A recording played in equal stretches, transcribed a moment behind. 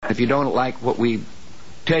If you don't like what we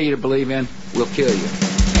tell you to believe in, we'll kill you.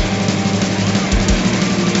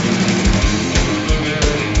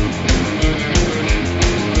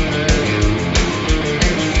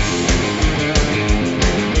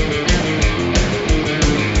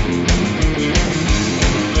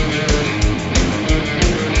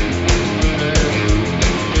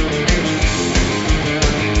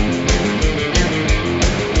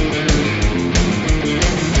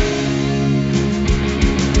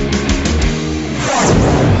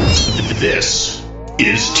 This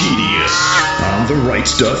is TDS on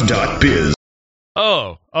therightstuff.biz.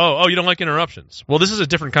 Oh, you don't like interruptions. Well, this is a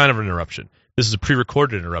different kind of interruption. This is a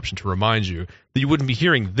pre-recorded interruption to remind you that you wouldn't be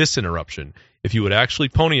hearing this interruption if you would actually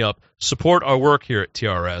pony up, support our work here at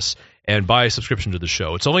TRS, and buy a subscription to the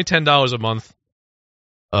show. It's only $10 a month,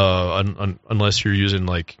 unless you're using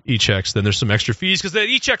like e-checks. Then there's some extra fees because the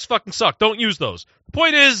e-checks fucking suck. Don't use those. The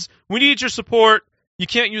point is, we need your support. You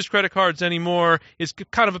can't use credit cards anymore. It's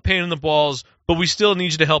kind of a pain in the balls, but we still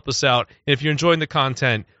need you to help us out. And if you're enjoying the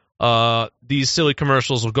content, these silly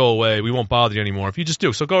commercials will go away. We won't bother you anymore if you just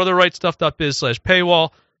do. So go to therightstuff.biz/paywall,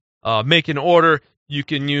 make an order. You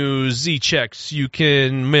can use Z-checks. You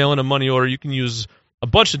can mail in a money order. You can use a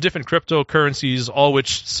bunch of different cryptocurrencies, all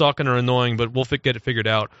which suck and are annoying, but we'll get it figured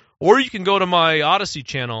out. Or you can go to my Odyssey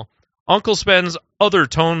channel, Uncle Spen's Other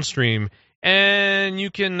Tone Stream, and you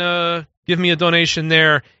can give me a donation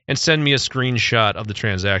there and send me a screenshot of the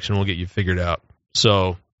transaction. We'll get you figured out.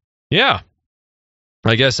 So, yeah.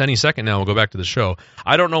 I guess any second now we'll go back to the show.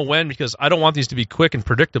 I don't know when because I don't want these to be quick and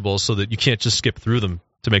predictable so that you can't just skip through them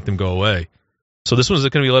to make them go away. So this one's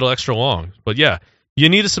going to be a little extra long. But yeah, you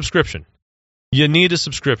need a subscription. You need a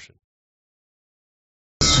subscription.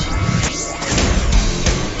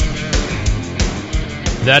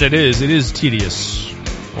 That it is tedious.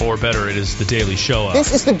 Or better, it is the Daily Show.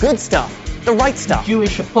 This is the good stuff, the right stuff.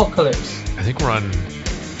 Jewish apocalypse. I think we're on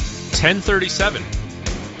 1037.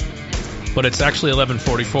 But it's actually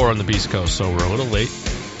 11:44 on the Beast Coast, so we're a little late.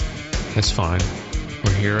 That's fine.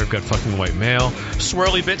 We're here. I've got fucking white mail.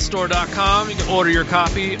 SwirlyBitStore.com. You can order your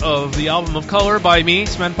copy of the Album of Color by me,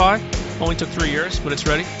 Smenpai. Only took 3 years, but it's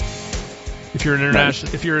ready. If you're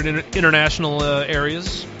in international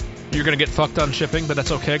areas, you're going to get fucked on shipping, but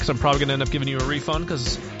that's okay because I'm probably going to end up giving you a refund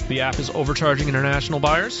because the app is overcharging international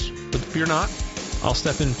buyers. But if you're not, I'll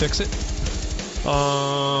step in and fix it.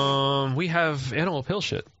 We have Animal Pill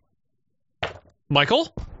Shit.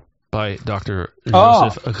 Michael by Dr.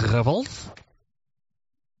 Joseph Revels.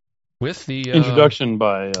 With the introduction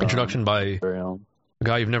by a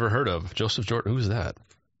guy you've never heard of, Joseph Jordan. Who's that?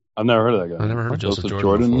 I've never heard of that guy. I've never heard of Joseph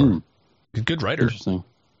Jordan before. Good writer. Interesting.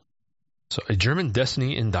 So, A German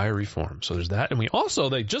Destiny in Diary Form. So there's that. And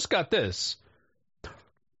they just got this.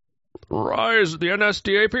 Rise, the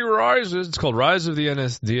NSDAP rises. It's called Rise of the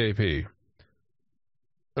NSDAP.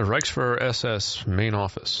 The Reichsfuhrer SS main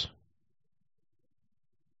office.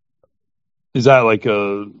 Is that like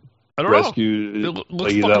a I don't rescue? Know.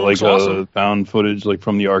 Like, is that like awesome. A found footage like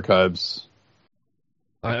from the archives?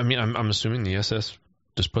 I mean, I'm assuming the SS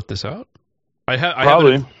just put this out.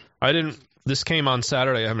 Probably. I didn't. This came on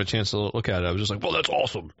Saturday. I haven't had a chance to look at it. I was just like, well, that's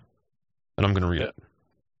awesome. And I'm going to read it.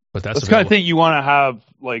 But that's the kind of thing you want to have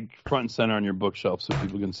like front and center on your bookshelf so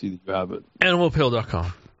people can see that you have it.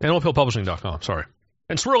 Animalpill.com. Animalpillpublishing.com, sorry.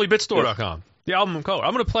 And SwirlyBitStore.com. Yes. The Album of Color.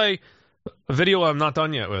 I'm going to play a video I'm not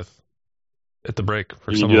done yet with at the break.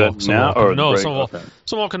 For some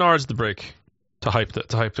Canards the break to hype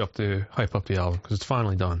up the album because it's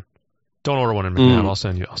finally done. Don't order one in McNabb. I'll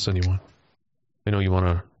send you one. I know you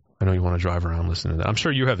want to drive around listening to that. I'm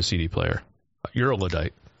sure you have a CD player. You're a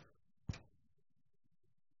Luddite.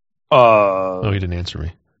 No, he didn't answer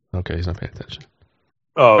me. Okay, he's not paying attention.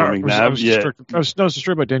 Oh, McNabb? I was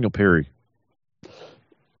destroyed by Daniel Perry.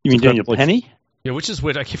 You mean Daniel Penny? Yeah, which is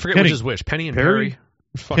which? I forget which is which. Penny and Perry?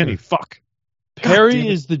 Penny, fuck. Perry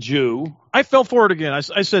is the Jew. I fell for it again.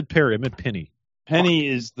 I said Perry. I meant Penny. Penny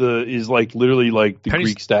is like literally like the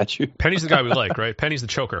Greek statue. Penny's the guy we like, right? Penny's the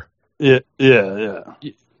choker. Yeah.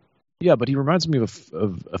 Yeah, but he reminds me of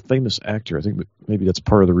a famous actor. I think maybe that's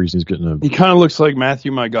part of the reason he's getting a... He kind of looks like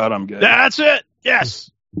Matthew, my God, I'm gay. That's it! Yes!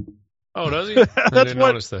 Oh, does he? That's I didn't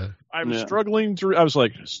notice that. I'm struggling to... I was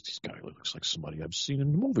like, this guy looks like somebody I've seen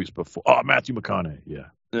in movies before. Oh, Matthew McConaughey, yeah.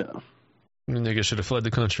 Yeah. I mean, nigga should have fled the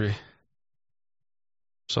country.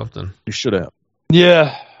 Something. You should have.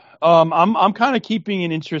 Yeah. I'm kind of keeping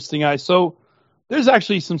an interesting eye. So there's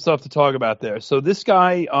actually some stuff to talk about there. So this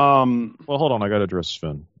guy... Well, hold on. I got to address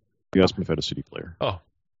Sven. You asked me if I had a CD player. Oh.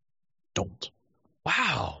 Don't.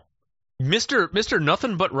 Wow. Mr.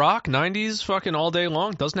 Nothing But Rock, 90s fucking all day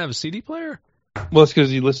long, doesn't have a CD player? Well, it's because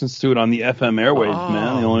he listens to it on the FM airwaves,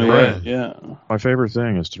 man. The only man. way. Yeah. My favorite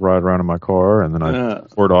thing is to ride around in my car and then I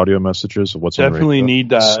record audio messages of what's Definitely on the radio. need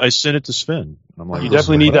that. I send it to Sven. I'm like, You this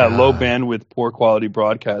definitely is need what- that low bandwidth, poor quality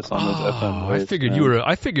broadcast on those FM waves. I figured man. you were.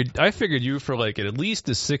 I figured you for like at least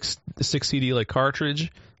a six CD like cartridge,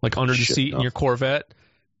 like under the Shit, seat in no. your Corvette,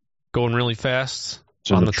 going really fast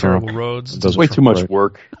It's in on the the trunk. terrible roads. It It's doesn't way trunk too much right.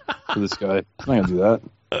 work for this guy. I'm not gonna do that.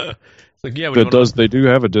 It's like, yeah, we But go to- they do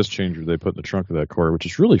have a disc changer they put in the trunk of that car, which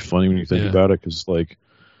is really funny when you think Yeah. about it, because like,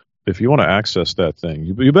 if you want to access that thing,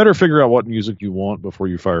 you better figure out what music you want before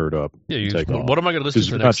you fire it up. Yeah, and take off. what am I going to listen 'Cause to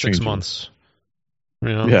you're the not next 6 changing it. months? You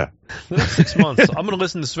know? Yeah, The next 6 months, I'm going to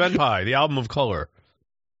listen to Sven Pie, the album of color.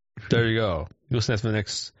 There you go. You listen to that for the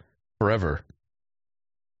next forever.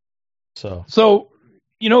 So,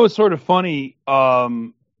 what's sort of funny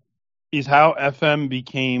is how FM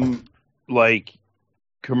became like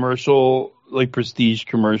commercial, like prestige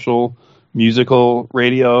commercial musical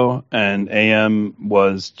radio, and AM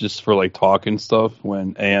was just for like talk and stuff,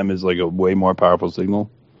 when AM is like a way more powerful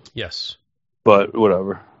signal. Yes. But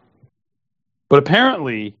whatever. But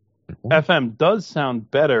apparently, FM does sound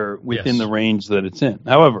better within Yes. the range that it's in.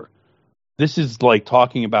 However, this is like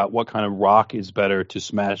talking about what kind of rock is better to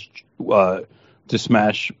smash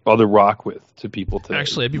other rock with to people today.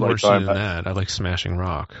 Actually, I'd be more Like, interested in that. I like smashing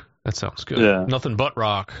rock. That sounds good. Yeah. Nothing but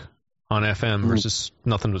rock on FM versus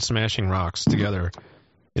nothing but smashing rocks together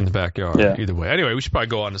in the backyard. Yeah. Either way. Anyway, we should probably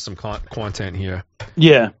go on to some content here.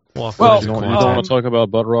 Yeah. Well, Well, you don't want to talk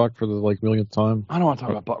about butt rock for the like millionth time. I don't want to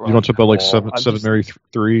talk about butt rock. You don't talk about like at all. seven Mary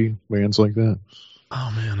 3 bands like that.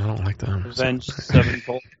 oh man, I don't like them. Revenge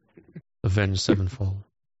Sevenfold. Avenged Sevenfold.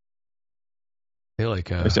 They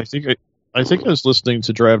like I think I was listening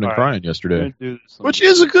to Driving and All right. Crying We're yesterday, gonna do this. which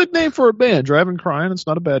is a good name for a band. Driving and Crying, it's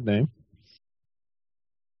not a bad name.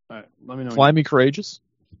 All right, let me know. Fly Me Courageous.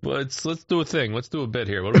 let's do a thing. Let's do a bit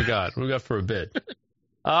here. What do we got? What do we got for a bit?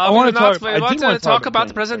 I want to talk. We want to talk about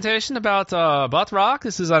the presentation about butt rock.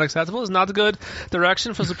 This is unacceptable. It's not a good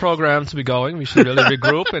direction for the program to be going. We should really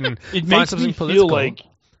regroup and It find makes something me political. feel like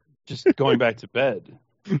just going back to bed.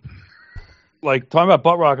 Like talking about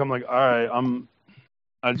butt rock, I'm like, all right,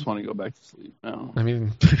 I just want to go back to sleep now. I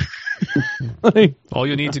mean, Like, all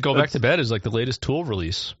you need to go back to bed is like the latest Tool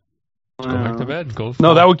release. Just go back to bed. Go.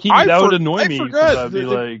 No, that would keep me. I That would for- annoy I me. 'cause forgot. I'd be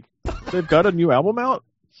like, They've got a new album out.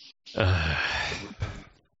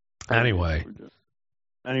 Anyway,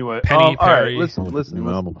 all Penny right, Perry. listen. New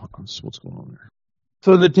album. What's going on there?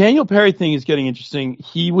 So the Daniel Perry thing is getting interesting.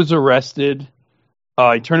 He was arrested.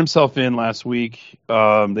 He turned himself in last week. They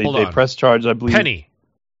on. pressed charges, I believe. Penny.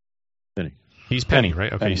 Penny. He's Penny,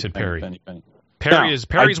 right? Okay, you said Perry. Penny. Perry's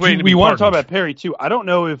Now, waiting to we be want to talk pardoned. about Perry too. I don't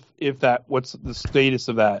know if that what's the status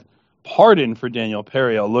of that pardon for Daniel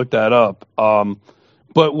Perry. I'll look that up.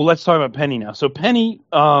 But let's talk about Penny now. So Penny,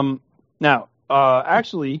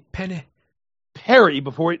 actually Penny. Perry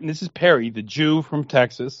and this is Perry, the Jew from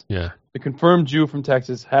Texas, Yeah. the confirmed Jew from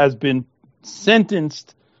Texas, has been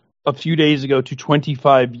sentenced a few days ago to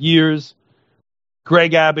 25 years.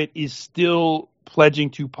 Greg Abbott is still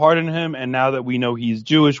pledging to pardon him, and now that we know he's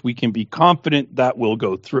Jewish, we can be confident that will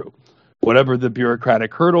go through. Whatever the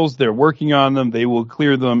bureaucratic hurdles, they're working on them, they will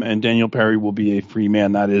clear them, and Daniel Perry will be a free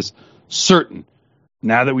man. That is certain.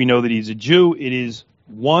 Now that we know that he's a Jew, it is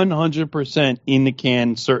 100% in the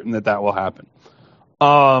can certain that will happen.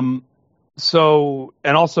 So,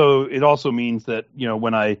 and also, it also means that,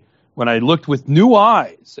 when I looked with new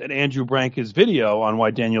eyes at Andrew Branca's video on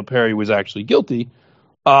why Daniel Perry was actually guilty,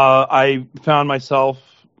 I found myself,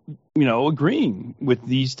 agreeing with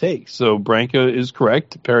these takes. So Branca is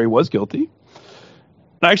correct. Perry was guilty.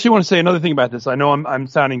 I actually want to say another thing about this. I know I'm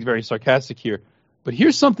sounding very sarcastic here, but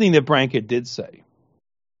here's something that Branca did say.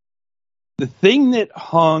 The thing that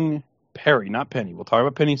hung Perry, not Penny, we'll talk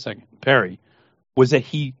about Penny in a second, Perry, was that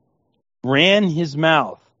he ran his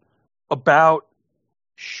mouth about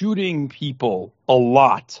shooting people a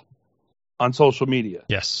lot on social media.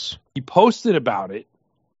 Yes. He posted about it,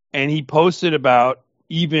 and he posted about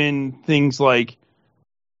even things like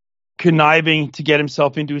conniving to get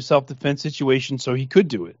himself into a self-defense situation so he could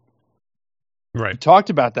do it. He Right. talked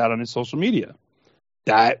about that on his social media.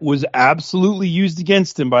 That was absolutely used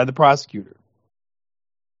against him by the prosecutor.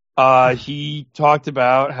 He talked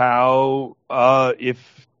about how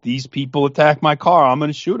if these people attack my car, I'm going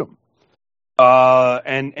to shoot them.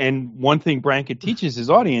 And one thing Branca teaches his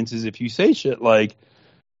audience is if you say shit like,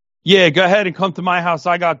 yeah, go ahead and come to my house,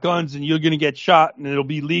 I got guns, and you're going to get shot, and it'll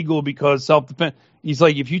be legal because self-defense. He's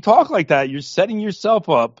like, if you talk like that, you're setting yourself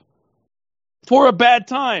up for a bad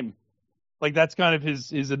time. Like, that's kind of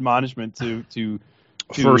his admonishment to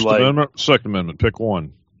First like, Amendment, Second Amendment, pick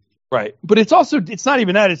one. Right. But it's not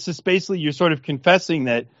even that. It's just basically you're sort of confessing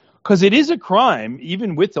that, because it is a crime,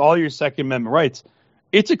 even with all your Second Amendment rights,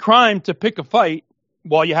 it's a crime to pick a fight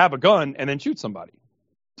while you have a gun and then shoot somebody,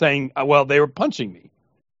 saying, well, they were punching me.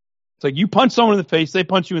 It's like you punch someone in the face, they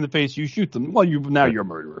punch you in the face, you shoot them. Well, you're a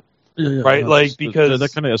murderer. Yeah, right? Like, because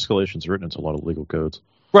that kind of escalation is written into a lot of legal codes.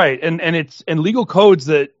 Right. And legal codes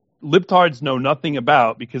that libtards know nothing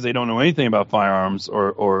about because they don't know anything about firearms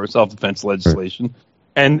or self-defense legislation,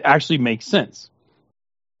 and actually makes sense.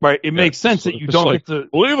 Right? It makes sense that you don't get to...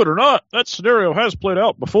 Believe it or not, that scenario has played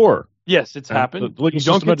out before. Yes, it's happened. You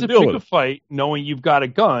don't get to pick a fight knowing you've got a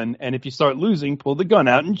gun, and if you start losing, pull the gun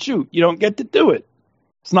out and shoot. You don't get to do it.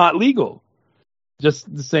 It's not legal.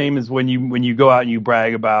 Just the same as when you go out and you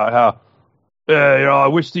brag about how, I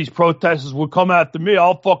wish these protesters would come after me.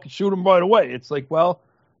 I'll fucking shoot them right away. It's like, well,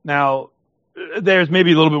 now there's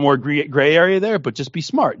maybe a little bit more gray area there, but just be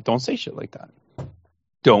smart. Don't say shit like that.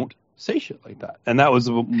 Don't say shit like that. And that was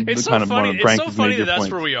it's kind so of funny. one of Frank's It's so funny major that that's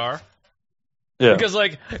points. where we are. Yeah. Because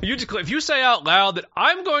like if you say out loud that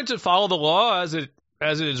I'm going to follow the law as it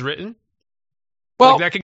is written, well, like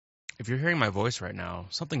that can... If you're hearing my voice right now,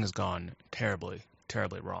 something has gone terribly,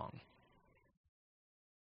 terribly wrong.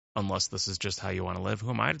 Unless this is just how you want to live, who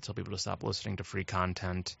am I to tell people to stop listening to free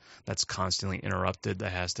content that's constantly interrupted,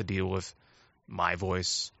 that has to deal with my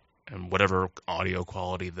voice and whatever audio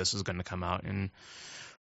quality this is going to come out in?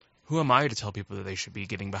 Who am I to tell people that they should be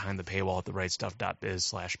getting behind the paywall at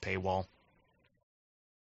therightstuff.biz/paywall?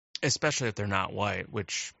 Especially if they're not white,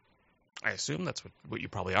 which I assume that's what you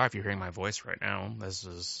probably are if you're hearing my voice right now. That's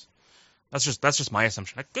just my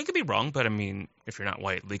assumption. I could be wrong, but I mean, if you're not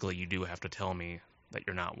white, legally you do have to tell me that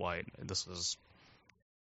you're not white.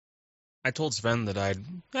 I told Sven that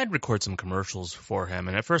I'd record some commercials for him,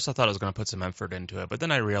 and at first I thought I was going to put some effort into it, but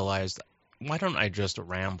then I realized, why don't I just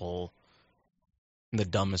ramble in the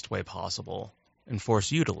dumbest way possible and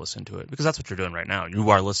force you to listen to it? Because that's what you're doing right now.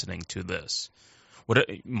 You are listening to this.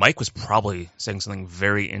 Mike was probably saying something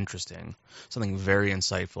very interesting, something very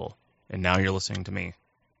insightful, and now you're listening to me.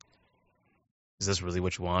 Is this really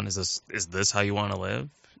what you want? Is this how you want to live?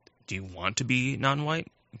 Do you want to be non-white?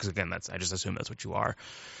 Because again, I just assume that's what you are.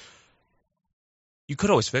 You could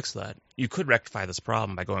always fix that. You could rectify this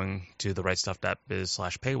problem by going to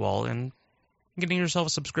therightstuff.biz/paywall and getting yourself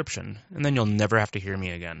a subscription, and then you'll never have to hear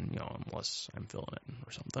me again, unless I'm filling it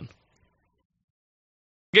or something.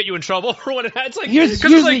 Get you in trouble for what it's like. Here's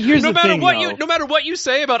no matter thing, what though. no matter what you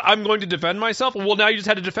say about I'm going to defend myself, well, now you just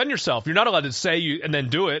had to defend yourself. You're not allowed to say you and then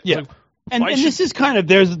do it. Yeah. Like, and this is kind of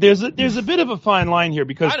there's a bit of a fine line here,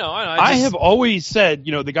 because I know. I have always said,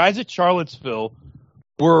 the guys at Charlottesville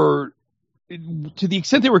were, to the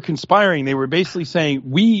extent they were conspiring, they were basically saying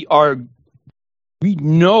we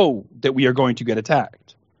know that we are going to get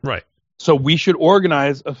attacked. Right. So we should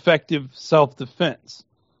organize effective self-defense.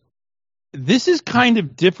 This is kind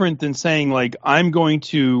of different than saying, like, I'm going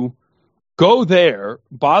to go there,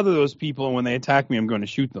 bother those people, and when they attack me, I'm going to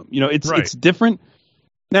shoot them. It's different.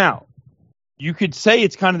 Now, you could say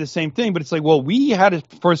it's kind of the same thing, but it's like, well, we had a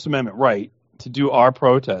First Amendment right to do our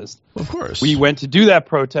protest. Of course. We went to do that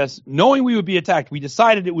protest knowing we would be attacked. We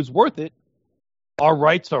decided it was worth it. Our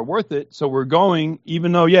rights are worth it, so we're going,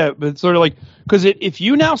 even though, but it's sort of like, because if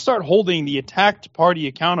you now start holding the attacked party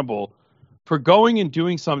accountable for going and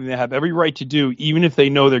doing something they have every right to do, even if they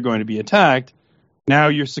know they're going to be attacked, now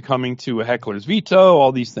you're succumbing to a heckler's veto,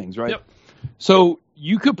 all these things, right? Yep. So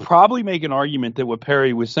you could probably make an argument that what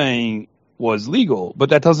Perry was saying was legal, but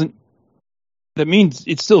that means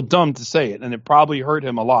it's still dumb to say it, and it probably hurt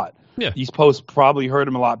him a lot. Yeah. These posts probably hurt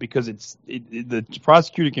him a lot because the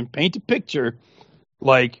prosecutor can paint a picture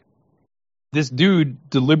like this dude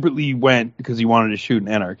deliberately went because he wanted to shoot an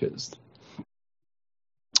anarchist.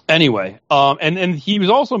 Anyway, and he was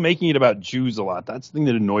also making it about Jews a lot. That's the thing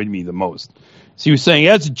that annoyed me the most. So he was saying,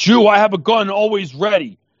 as a Jew, I have a gun always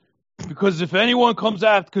ready. Because if anyone comes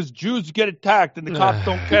after, because Jews get attacked and the cops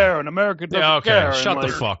don't care and America doesn't care. Shut the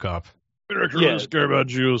fuck up. Americans care about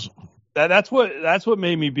Jews. That's what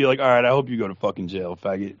made me be like, all right, I hope you go to fucking jail,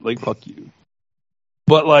 faggot. Like, fuck you.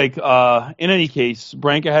 But like, in any case,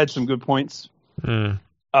 Branca had some good points.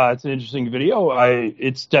 It's an interesting video.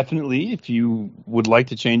 It's definitely, if you would like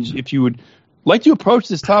to approach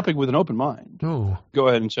this topic with an open mind, go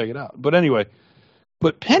ahead and check it out. But anyway,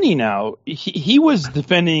 Penny now, he was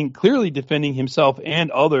clearly defending himself and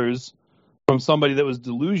others from somebody that was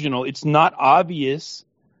delusional. It's not obvious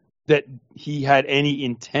that he had any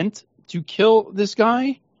intent to kill this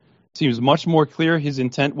guy. Seems much more clear his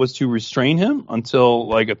intent was to restrain him until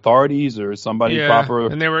like authorities or somebody proper.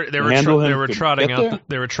 And they were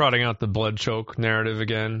trotting out the blood choke narrative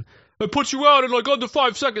again. It puts you out in like under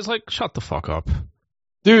 5 seconds. Like, shut the fuck up.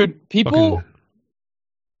 Dude, people... Fucking-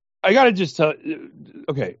 I gotta just tell...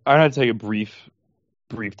 Okay, I gotta take a brief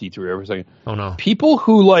detour here for a second. Oh, no. People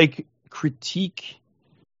who, like, critique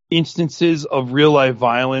instances of real-life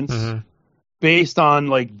violence based on,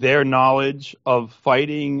 like, their knowledge of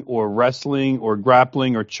fighting or wrestling or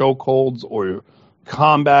grappling or chokeholds or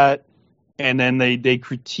combat, and then they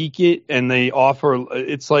critique it and they offer...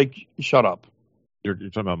 It's like, shut up. You're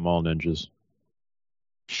talking about mall ninjas.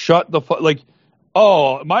 Shut the fuck... Like,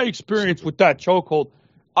 oh, my experience with that chokehold...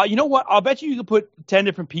 you know what? I'll bet you could put 10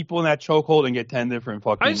 different people in that chokehold and get 10 different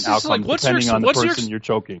fucking outcomes depending on the person you're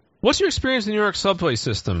choking. What's your experience in the New York subway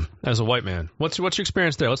system as a white man? What's your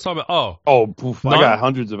experience there? Let's talk about. I got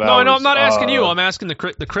hundreds of hours. No, I know. I'm not asking you. I'm asking the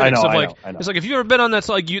critics I know. It's like if you've ever been on that,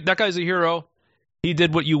 like that guy's a hero. He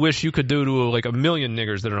did what you wish you could do to like a million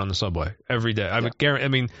niggers that are on the subway every day. I would guarantee. I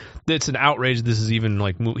mean, it's an outrage. This is even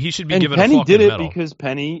like he should be given Penny a fucking did it medal. because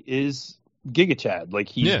Penny is Giga Chad. Like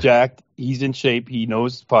he's jacked, he's in shape, he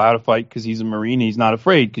knows how to fight because he's a Marine. He's not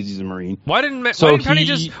afraid because he's a Marine. Why didn't Penny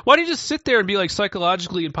just sit there and be like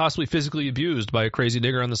psychologically and possibly physically abused by a crazy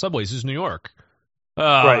nigger on the subways? This is New York.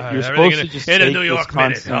 Right, you're supposed to just in a take New York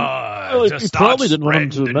this minute. He probably didn't want him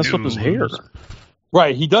to mess up his hair.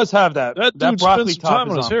 Right, he does have that. That dude broccoli spends time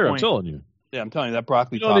top on is his hair. point. I'm telling you. Yeah, I'm telling you that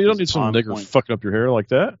broccoli top. You don't need some nigger fucking up your hair like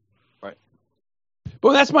that. Right.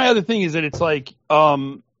 But that's my other thing is that it's like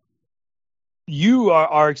you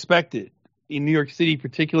are expected in New York City,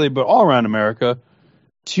 particularly, but all around America,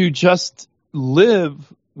 to just live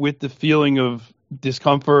with the feeling of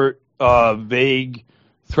discomfort, vague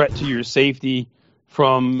threat to your safety.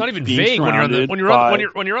 From it's not even being vague when you're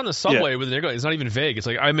on the subway Yeah. with a nigga. It's not even vague. It's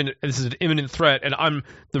like this is an imminent threat, and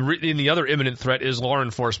the other imminent threat is law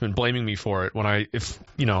enforcement blaming me for it.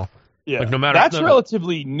 Yeah, like no matter that's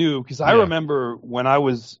relatively new because I remember when I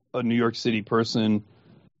was a New York City person,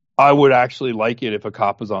 I would actually like it if a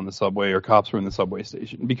cop was on the subway or cops were in the subway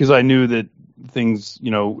station because I knew that things,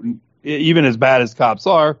 even as bad as cops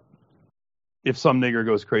are, if some nigger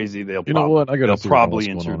goes crazy, they'll probably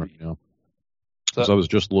intervene. Because I was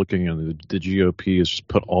just looking, and the GOP has just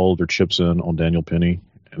put all their chips in on Daniel Penny,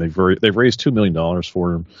 and they've raised $2 million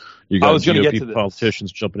for him. You got GOP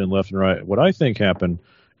politicians jumping in left and right. What I think happened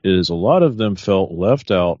is a lot of them felt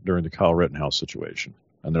left out during the Kyle Rittenhouse situation,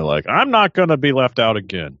 and they're like, "I'm not going to be left out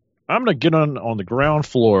again. I'm going to get on the ground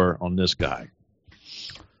floor on this guy."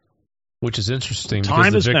 Which is interesting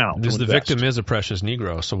Time because is now. Because the victim is a precious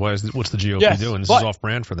Negro. So what's the GOP doing? This is off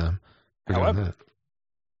brand for them. However,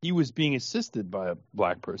 he was being assisted by a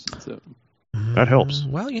black person. So. That helps.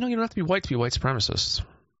 Well, you don't have to be white supremacists.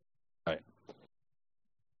 Right.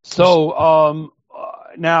 So,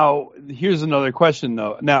 now here's another question,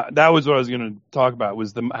 though. Now, that was what I was going to talk about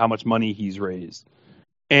was how much money he's raised.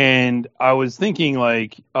 And I was thinking,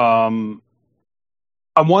 like, I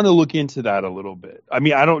want to look into that a little bit. I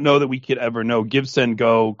mean, I don't know that we could ever know. Give, Send,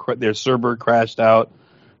 Go, their server crashed out.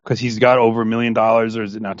 Because he's got over $1 million, or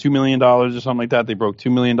is it now $2 million or something like that? They broke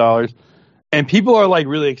 $2 million. And people are like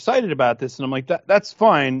really excited about this. And I'm like, that's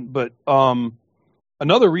fine. But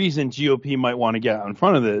another reason GOP might want to get out in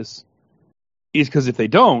front of this is because if they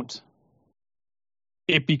don't,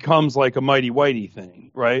 it becomes like a mighty whitey thing,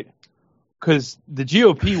 right? Because the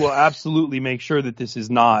GOP will absolutely make sure that this is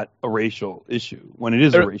not a racial issue when it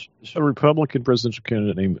is a racial issue. A Republican presidential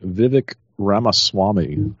candidate named Vivek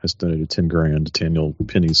Ramaswamy has donated $10,000 to Daniel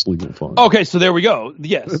Penny's legal fund. Okay, so there we go.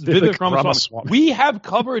 Yes, Vivek Ramaswamy. We have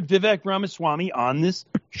covered Vivek Ramaswamy on this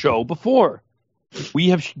show before. We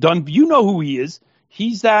have done. You know who he is.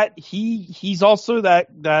 He's that. He's also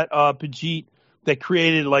that Pajit that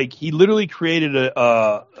created he literally created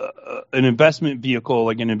an investment vehicle,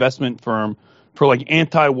 like an investment firm for like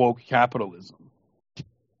anti-woke capitalism.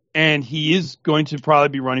 And he is going to probably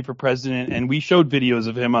be running for president. And we showed videos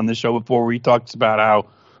of him on the show before where he talks about how,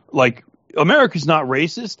 like, America's not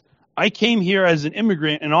racist. I came here as an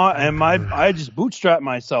immigrant, and I just bootstrapped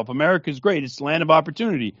myself. America's great. It's the land of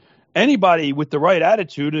opportunity. Anybody with the right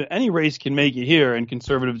attitude, any race can make it here. And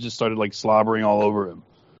conservatives just started, like, slobbering all over him.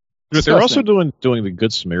 But they're also doing the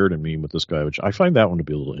Good Samaritan meme with this guy, which I find that one to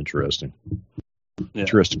be a little interesting. Yeah.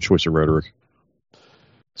 Interesting choice of rhetoric.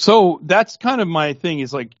 So that's kind of my thing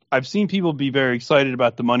is like I've seen people be very excited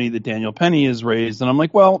about the money that Daniel Penny has raised, and I'm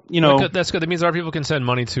like, well, that's good. That means other people can send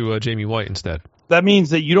money to Jamie White instead. That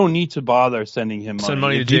means that you don't need to bother sending him money. Send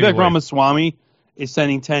money if to Jamie Vivek White. Ramaswamy is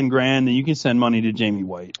sending $10,000, then you can send money to Jamie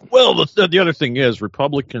White. Well, the other thing is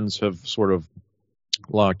Republicans have sort of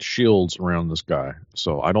locked shields around this guy,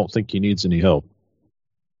 so I don't think he needs any help.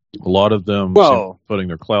 A lot of them putting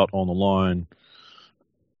their clout on the line.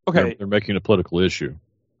 Okay, they're making a political issue.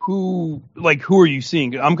 who are you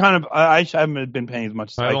seeing? I'm kind of I haven't been paying as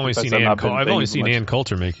much. I've only seen Ann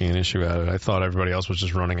Coulter making an issue out of it. I thought everybody else was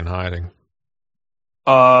just running and hiding.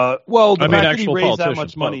 Well, the fact that he raised that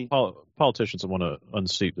much money, politicians want to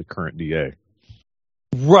unseat the current DA,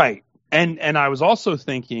 right? And I was also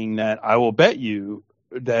thinking that I will bet you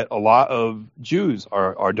that a lot of Jews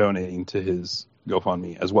are donating to his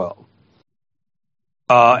GoFundMe as well.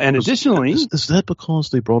 And additionally, is that because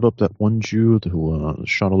they brought up that one Jew who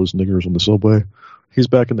shot all those niggers on the subway? He's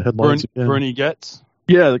back in the headlines again. Bernie Getz?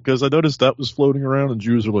 Yeah, because I noticed that was floating around, and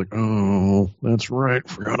Jews are like, "Oh, that's right,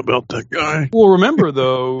 forgot about that guy." Well, remember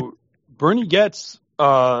though, Bernie Getz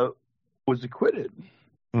was acquitted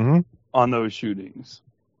on those shootings.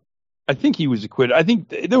 I think he was acquitted. I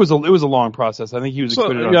think it was a long process. I think he was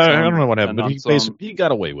acquitted. I don't know what happened, but he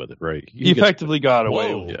got away with it, right? He effectively got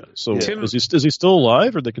away with it. Yeah. So is he still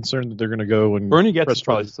alive, or are they concerned that they're going to go and Bernie Getz is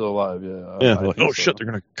probably still alive? Yeah. Yeah. Shit, they're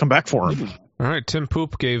going to come back for him. All right. Tim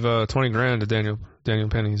Poop gave $20,000 to Daniel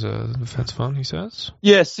Penny's defense fund. He says.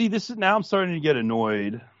 Yeah. See, now I'm starting to get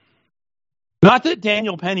annoyed. Not that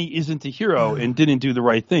Daniel Penny isn't a hero and didn't do the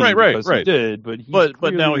right thing. Right. He did, but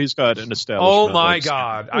now he's got an establishment. Oh my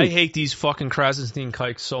God! I hate these fucking Krasenstein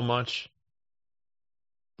kikes so much.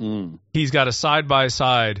 He's got a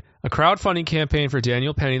side-by-side. A crowdfunding campaign for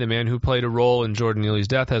Daniel Penny, the man who played a role in Jordan Neely's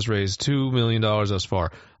death, has raised $2 million thus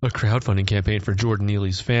far. A crowdfunding campaign for Jordan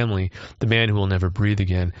Neely's family, the man who will never breathe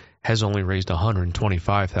again, has only raised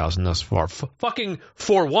 $125,000 thus far. Fucking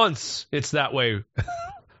for once, it's that way.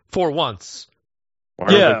 For once. Why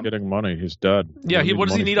are they getting money? He's dead. Yeah, what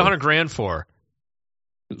does he need $100,000 for?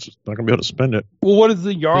 He's not going to be able to spend it. Well, what does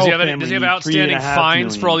the Jarl family does he have outstanding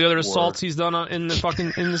fines for all the other assaults he's done in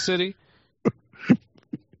the city?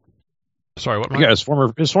 Sorry, what? Yeah, his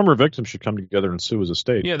former victims should come together and sue his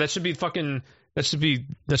estate. Yeah, that should be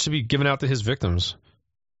given out to his victims.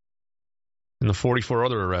 And the 44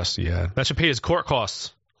 other arrests he had. That should pay his court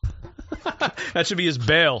costs. That should be his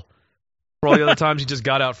bail for all the other times he just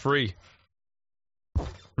got out free.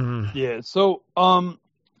 Yeah, so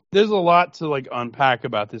there's a lot to unpack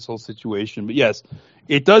about this whole situation, but yes,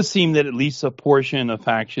 it does seem that at least a faction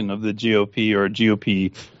of the GOP or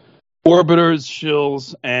GOP orbiters,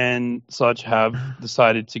 shills, and such have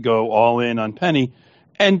decided to go all in on Penny,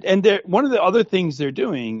 and one of the other things they're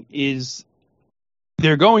doing is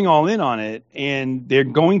they're going all in on it, and they're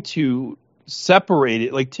going to separate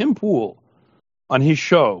it, like Tim Pool on his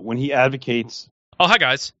show when he advocates. Oh, hi,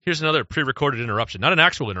 guys. Here's another pre-recorded interruption. Not an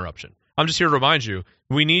actual interruption. I'm just here to remind you,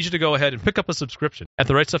 we need you to go ahead and pick up a subscription at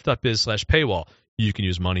therightstuff.biz/paywall. You can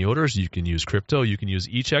use money orders. You can use crypto. You can use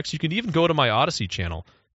e-checks. You can even go to my Odyssey channel,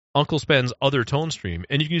 Uncle Spen's Other Tone Stream,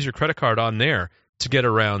 and you can use your credit card on there to get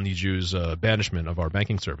around the Jews' banishment of our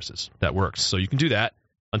banking services. That works. So you can do that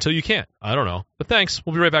until you can't. I don't know. But thanks.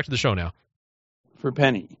 We'll be right back to the show now. For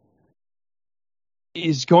Penny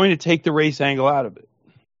is going to take the race angle out of it.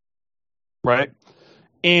 Right?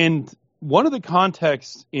 And one of the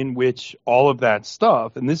contexts in which all of that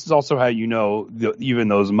stuff, and this is also how even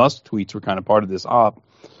those Musk tweets were kind of part of this op,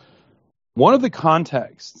 one of the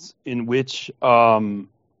contexts in which Musk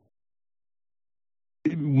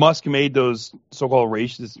made those so-called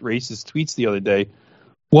racist tweets the other day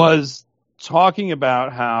was talking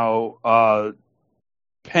about how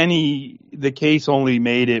Penny, the case only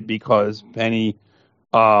made it because Penny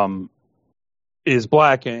is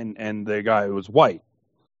black and the guy was white.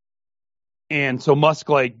 And so Musk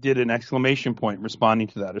did an exclamation point responding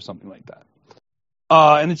to that or something like that.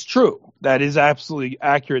 And it's true. That is absolutely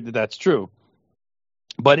accurate that that's true.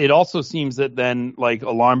 But it also seems that then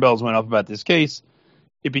alarm bells went off about this case.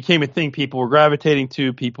 It became a thing people were gravitating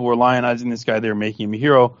to. People were lionizing this guy. They were making him a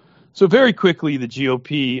hero. So very quickly the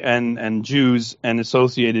GOP and Jews and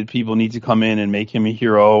associated people need to come in and make him a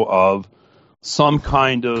hero of some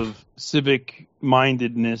kind of civic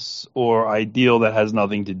mindedness or ideal that has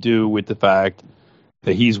nothing to do with the fact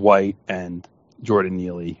that he's white and Jordan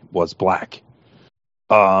Neely was black.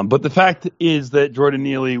 But the fact is that Jordan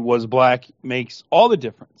Neely was black makes all the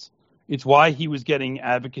difference. It's why he was getting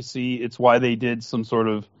advocacy. It's why they did some sort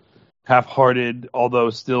of half-hearted, although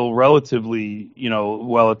still relatively,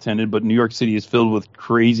 well-attended, but New York City is filled with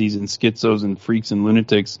crazies and schizos and freaks and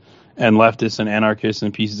lunatics and leftists and anarchists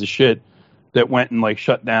and pieces of shit that went and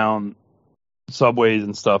shut down subways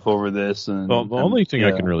and stuff over this. And the only thing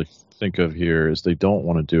I can really think of here is they don't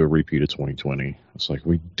want to do a repeat of 2020. It's like,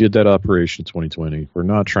 we did that operation 2020. We're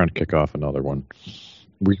not trying to kick off another one.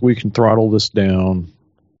 We can throttle this down.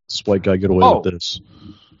 This white guy get away with this.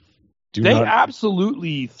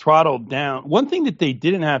 Absolutely throttled down. One thing that they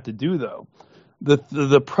didn't have to do, though,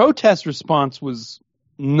 the protest response was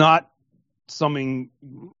not something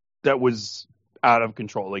that was out of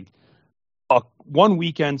control. Like one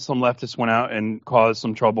weekend, some leftists went out and caused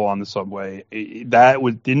some trouble on the subway.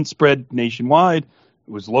 Didn't spread nationwide.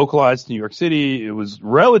 It was localized to New York City. It was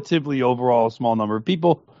relatively overall a small number of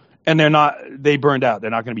people, and they burned out. They're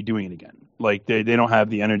not going to be doing it again. Like they don't have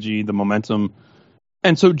the energy, the momentum.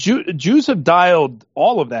 And so Jews have dialed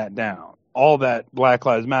all of that down. All that Black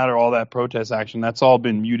Lives Matter, all that protest action, that's all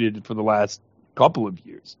been muted for the last couple of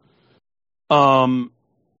years.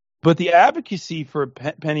 But the advocacy for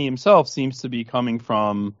Penny himself seems to be coming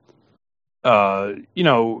from,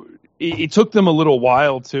 it took them a little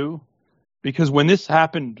while too, because when this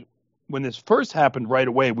first happened right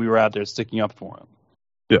away, we were out there sticking up for him.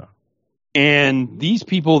 Yeah. And these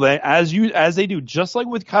people, as they do, just like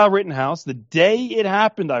with Kyle Rittenhouse, the day it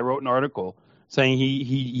happened, I wrote an article saying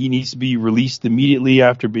he needs to be released immediately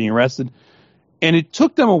after being arrested. And it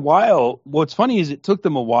took them a while. What's funny is it took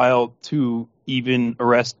them a while to even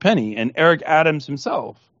arrest Penny. And Eric Adams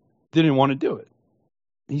himself didn't want to do it.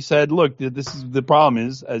 He said, look, this is the problem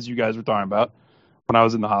is, as you guys were talking about when I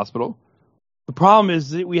was in the hospital, the problem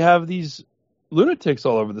is that we have these lunatics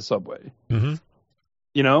all over the subway.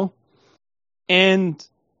 Mm-hmm. And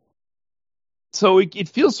so it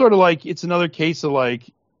feels sort of like it's another case of like,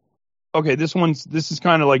 okay, this is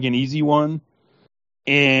kind of like an easy one.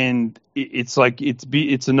 And it's like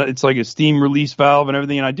it's like a steam release valve and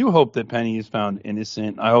everything. And I do hope that Penny is found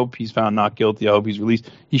innocent. I hope he's found not guilty. I hope he's released.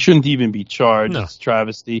 He shouldn't even be charged. No. It's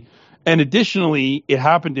travesty. And additionally, it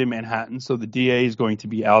happened in Manhattan, so the DA is going to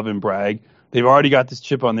be Alvin Bragg. They've already got this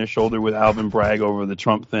chip on their shoulder with Alvin Bragg over the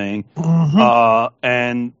Trump thing,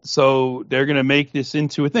 and so they're going to make this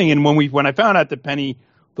into a thing. And when I found out that Penny,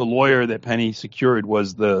 the lawyer that Penny secured,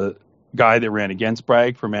 was the guy that ran against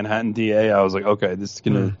Bragg for Manhattan DA, I was like, okay, this is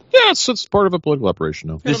going to... Yeah, it's part of a political operation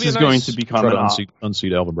now. This is going to become an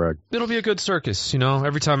unseat Alvin Bragg. It'll be a good circus,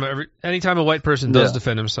 anytime a white person does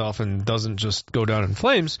defend himself and doesn't just go down in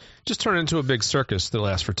flames, just turn it into a big circus that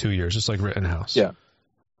lasts for 2 years, just like Rittenhouse. Yeah.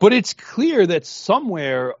 But it's clear that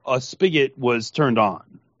somewhere a spigot was turned on.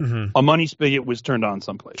 Mm-hmm. A money spigot was turned on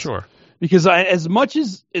someplace. Sure. Because as much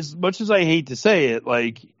as I hate to say it,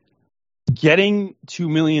 like getting $2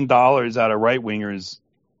 million out of right wingers,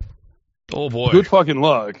 oh boy, good fucking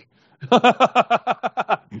luck. You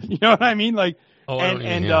know what I mean? Like,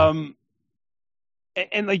 and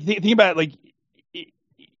like think about it, like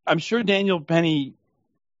I'm sure Daniel Penny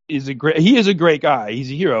is a great guy.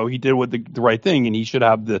 He's a hero. He did the right thing, and he should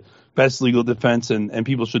have the best legal defense, and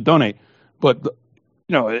people should donate. But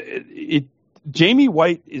Jamie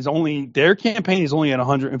White their campaign is only at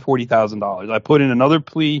 $140,000. I put in another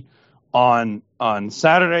plea on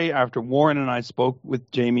Saturday after Warren and I spoke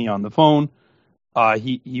with Jamie on the phone.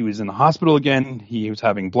 He was in the hospital again. He was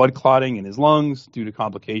having blood clotting in his lungs due to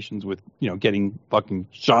complications with getting fucking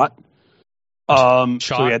shot. So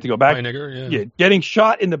he had to go back. Getting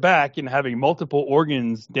shot in the back and having multiple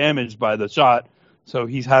organs damaged by the shot. So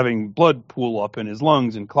he's having blood pool up in his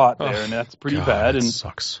lungs and clot there, and that's pretty bad. And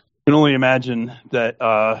sucks. You can only imagine that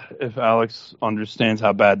if Alex understands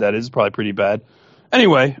how bad that is, probably pretty bad.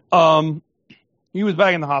 Anyway, he was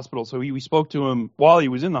back in the hospital, so we spoke to him while he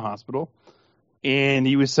was in the hospital, and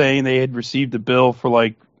he was saying they had received a bill for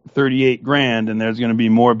like $38,000, and there's going to be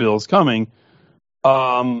more bills coming.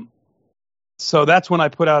 So that's when I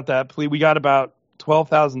put out that plea. We got about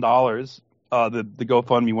 $12,000. The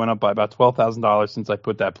GoFundMe went up by about $12,000 since I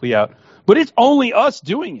put that plea out. But it's only us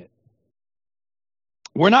doing it.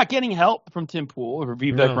 We're not getting help from Tim Pool or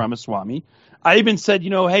Vivek Ramaswamy. I even said,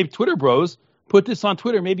 hey, Twitter bros, put this on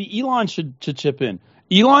Twitter. Maybe Elon should chip in.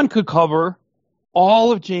 Elon could cover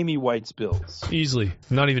all of Jamie White's bills. Easily.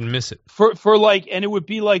 Not even miss it. And it would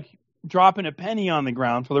be like dropping a penny on the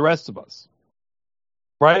ground for the rest of us.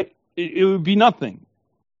 Right? It would be nothing.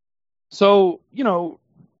 So, none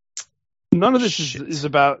of this is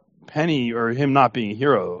about Penny or him not being a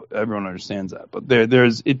hero. Everyone understands that. But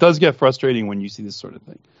it does get frustrating when you see this sort of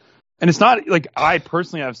thing. And it's not like I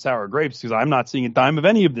personally have sour grapes because I'm not seeing a dime of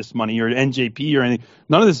any of this money or NJP or anything.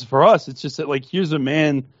 None of this is for us. It's just that, like, here's a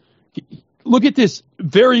man. Look at this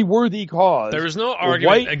very worthy cause. There is no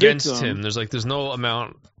argument against him. There's no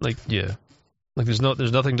amount. There's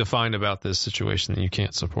nothing to find about this situation that you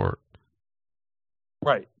can't support.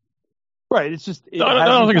 Right. It's just. I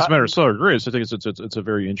don't think it's a matter of sour grapes. I think it's a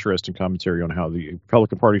very interesting commentary on how the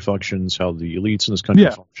Republican Party functions, how the elites in this country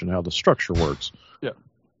function, how the structure works. Yeah.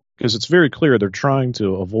 Because it's very clear they're trying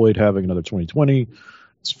to avoid having another 2020.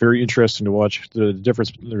 It's very interesting to watch the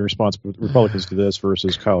difference in the response of Republicans to this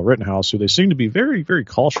versus Kyle Rittenhouse, who they seem to be very, very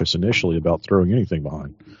cautious initially about throwing anything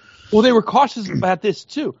behind. Well, they were cautious about this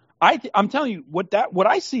too. I'm telling you what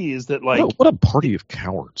I see is that like what a party of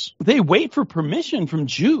cowards. They wait for permission from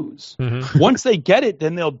Jews. Mm-hmm. Once they get it,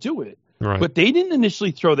 then they'll do it. Right. But they didn't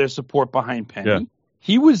initially throw their support behind Penny.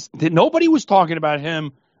 Yeah. Nobody was talking about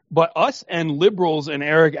him but us and liberals and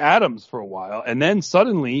Eric Adams for a while, and then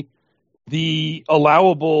suddenly the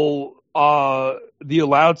allowed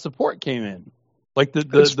support came in. Like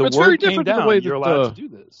the word came down. The way you're allowed to do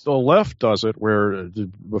this. The left does it, where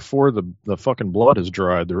before the fucking blood has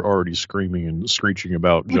dried, they're already screaming and screeching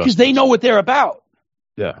about justice. Because they know what they're about.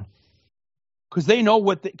 Yeah. Because they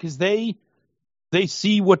know they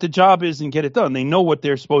see what the job is and get it done. They know what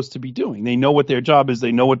they're supposed to be doing. They know what their job is.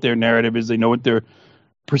 They know what their narrative is. They know what their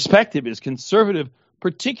perspective is.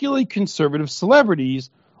 Particularly conservative celebrities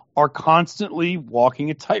are constantly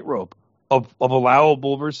walking a tightrope of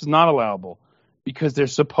allowable versus not allowable, because they're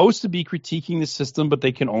supposed to be critiquing the system, but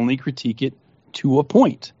they can only critique it to a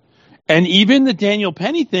point. And even the Daniel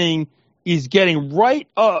Penny thing is getting right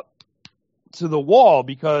up to the wall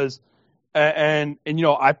because, and you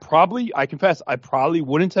know, I confess, I probably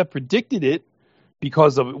wouldn't have predicted it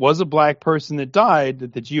because it was a black person that died,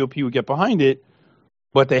 that the GOP would get behind it,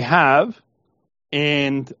 but they have.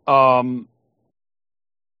 And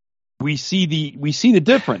we see the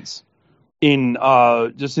difference in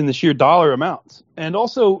just in the sheer dollar amounts. And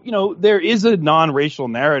also, you know, there is a non-racial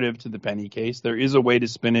narrative to the Penny case. There is a way to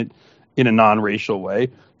spin it in a non-racial way.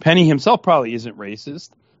 Penny himself probably isn't racist.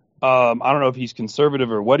 I don't know if he's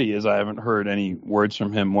conservative or what he is. I haven't heard any words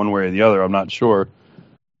from him one way or the other. I'm not sure.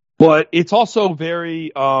 But it's also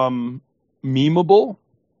very memeable.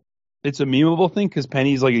 It's a memeable thing because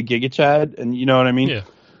Penny's like a giga-chad, and you know what I mean? Yeah.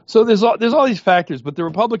 So there's all these factors, but the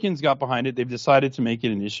Republicans got behind it. They've decided to make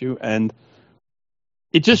it an issue, and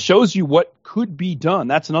it just shows you what could be done.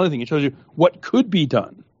 That's another thing. It shows you what could be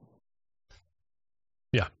done.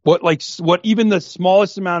 Yeah. What even the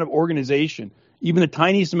smallest amount of organization, even the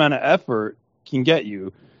tiniest amount of effort can get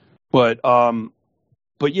you. But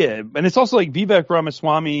yeah, and it's also like Vivek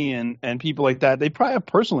Ramaswamy and people like that. They probably have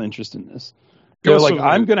personal interest in this. They're like,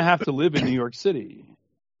 I'm going to have to live in New York City.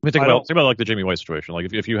 I mean, think about like the Jamie White situation.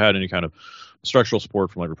 Like if you had any kind of structural support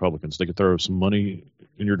from like Republicans, they could throw some money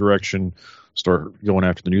in your direction, start going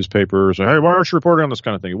after the newspapers. Hey, why aren't you reporting on this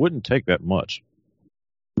kind of thing? It wouldn't take that much.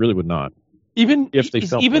 It really would not. Even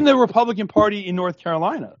the Republican Party in North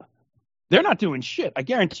Carolina, they're not doing shit. I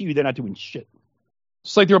guarantee you, they're not doing shit.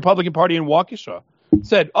 Just like the Republican Party in Waukesha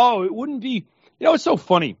said, "Oh, it wouldn't be." You know, it's so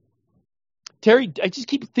funny. I just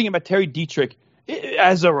keep thinking about Terry Dietrich.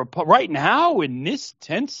 As right now in this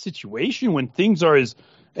tense situation, when things are as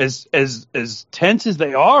tense as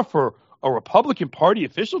they are, for a Republican Party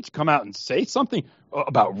official to come out and say something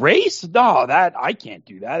about race, no, that I can't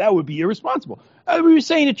do that. That would be irresponsible. We were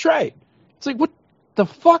saying to Trey, it's like, what the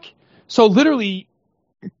fuck? So literally,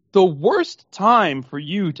 the worst time for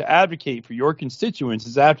you to advocate for your constituents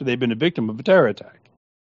is after they've been a victim of a terror attack.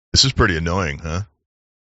 This is pretty annoying, huh?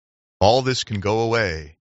 All this can go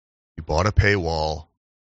away. You bought a paywall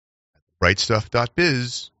at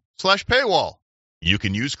rightstuff.biz/paywall. You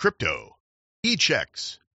can use crypto,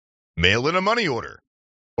 e-checks, mail in a money order,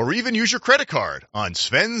 or even use your credit card on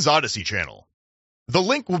Sven's Odyssey channel. The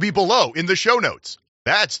link will be below in the show notes.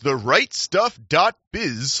 That's the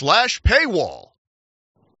rightstuff.biz/paywall.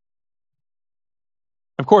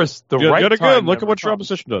 Of course, the right time. Good. Look at what your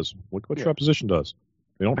opposition does. Look what your opposition does.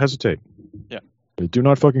 They don't hesitate. Yeah. They do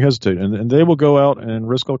not fucking hesitate, and they will go out and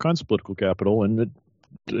risk all kinds of political capital, and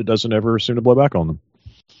it doesn't ever seem to blow back on them.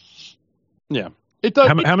 Yeah, it does.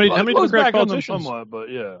 How many Democratic politicians? Somewhat,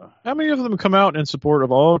 but yeah. How many of them come out in support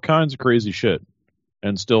of all kinds of crazy shit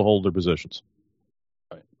and still hold their positions?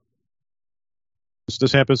 Right.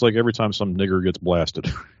 This happens like every time some nigger gets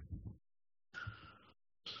blasted.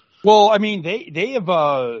 Well, I mean, they have.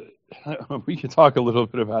 We could talk a little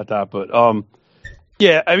bit about that, but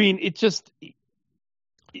yeah, I mean, it just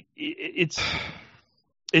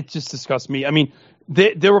disgusts me. I mean,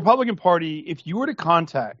 the Republican Party, if you were to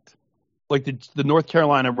contact like the North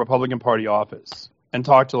Carolina Republican Party office and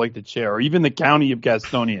talk to like the chair, or even the county of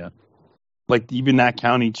Gastonia, like even that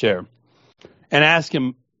county chair, and ask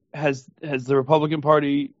him, has the Republican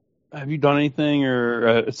Party, have you done anything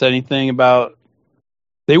or said anything about?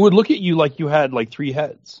 They would look at you like you had like three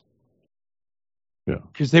heads. Yeah.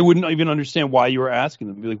 Because they wouldn't even understand why you were asking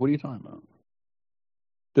them. They'd be like, what are you talking about?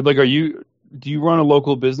 They'd be like, do you run a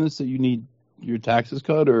local business that you need your taxes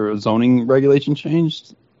cut or a zoning regulation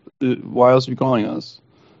changed? Why else are you calling us?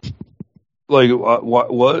 Like,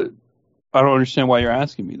 what? I don't understand why you're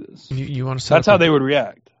asking me this. You want to set That's how they would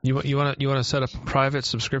react. You want to set up private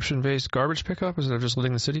subscription-based garbage pickup instead of just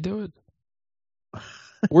letting the city do it?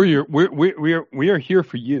 We are here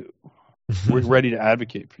for you. We're ready to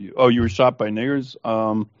advocate for you. Oh, you were shot by niggers? I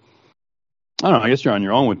don't know. I guess you're on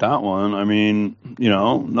your own with that one. I mean,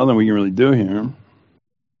 nothing we can really do here.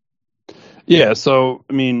 Yeah, so,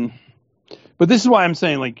 I mean, but this is why I'm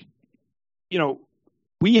saying, like,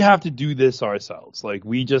 we have to do this ourselves. Like,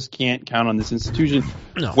 we just can't count on this institution.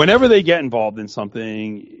 No. Whenever they get involved in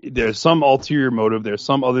something, there's some ulterior motive. There's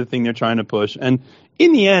some other thing they're trying to push. And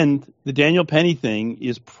in the end, the Daniel Penny thing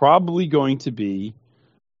is probably going to be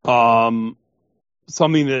something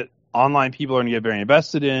that online people are going to get very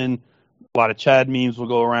invested in. A lot of Chad memes will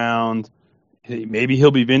go around. Maybe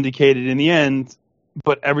he'll be vindicated in the end,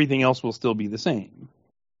 but everything else will still be the same.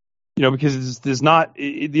 Because there's not.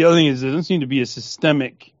 The other thing is there doesn't seem to be a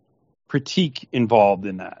systemic critique involved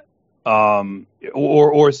in that, or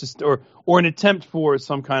an attempt for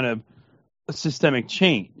some kind of systemic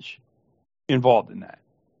change involved in that.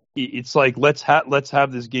 It's like let's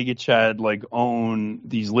have this Giga Chad like own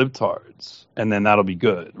these libtards, and then that'll be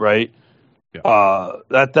good, right? Yeah.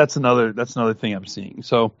 That's another thing I'm seeing.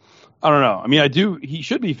 So I don't know. I mean, he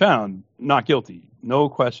should be found not guilty, no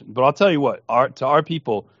question. But I'll tell you what, to our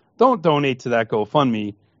people. Don't donate to that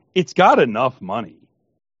GoFundMe. It's got enough money.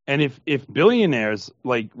 And if billionaires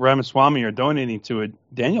like Ramaswamy are donating to it,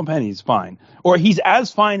 Daniel Penny's fine. Or he's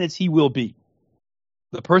as fine as he will be.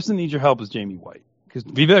 The person that needs your help is Jamie White. Because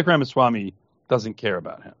Vivek Ramaswamy doesn't care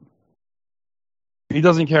about him. He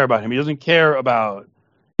doesn't care about him. He doesn't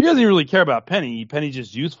really care about Penny. Penny's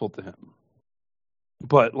just useful to him.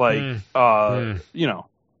 But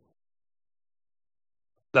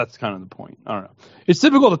that's kind of the point. I don't know. It's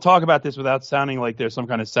difficult to talk about this without sounding like there's some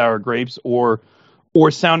kind of sour grapes or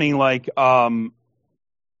sounding like. Well,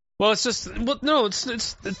 it's just no.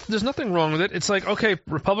 It's there's nothing wrong with it. It's like, okay,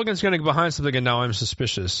 Republicans going to get behind something, and now I'm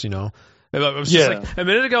suspicious. I was just like, a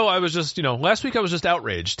minute ago I was just last week I was just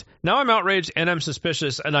outraged. Now I'm outraged and I'm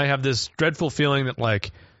suspicious, and I have this dreadful feeling that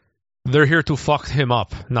like they're here to fuck him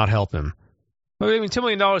up, not help him. I mean, $2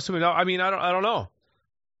 million, $2 million. I mean, I don't know.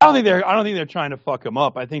 I don't think they're trying to fuck him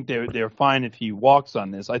up. I think they're fine if he walks on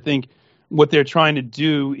this. I think what they're trying to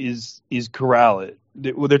do is corral it.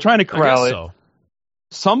 They're trying to corral it. So.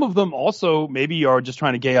 Some of them also maybe are just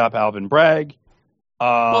trying to gay up Alvin Bragg.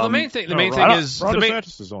 Well, the main thing is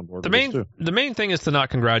the main thing is to not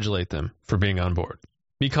congratulate them for being on board,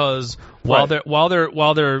 because while they're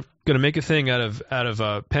going to make a thing out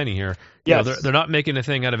of Penny here. Yes. They're not making a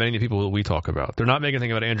thing out of any of the people that we talk about. They're not making a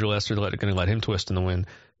thing about Andrew Lester. They're going to let him twist in the wind.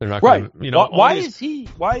 They're not going to,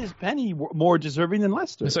 Why is Penny more deserving than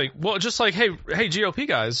Lester? It's like, well, just like, hey, GOP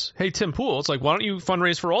guys, hey, Tim Pool. It's like, why don't you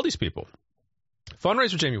fundraise for all these people?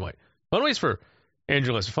 Fundraise for Jamie White. Fundraise for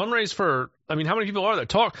Andrew Lester. Fundraise for, I mean, how many people are there?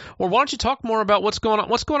 Or why don't you talk more about what's going on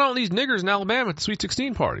with these niggers in Alabama at the Sweet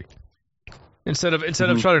 16 party? Instead of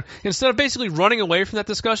basically running away from that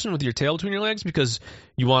discussion with your tail between your legs because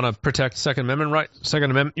you want to protect your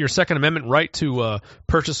Second Amendment right to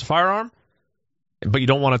purchase a firearm, but you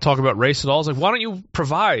don't want to talk about race at all. It's like, why don't you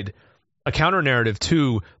provide a counter narrative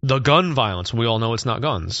to the gun violence? We all know it's not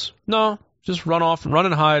guns. No, just run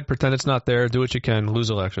and hide, pretend it's not there, do what you can,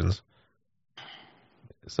 lose elections.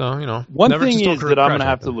 So, one thing is that I'm going to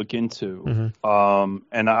have to look into,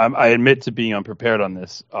 and I admit to being unprepared on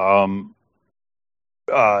this.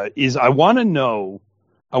 Is I want to know,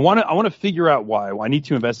 I want to figure out why. I need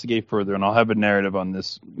to investigate further, and I'll have a narrative on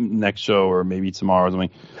this next show or maybe tomorrow or something.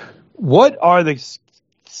 What are the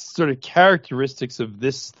sort of characteristics of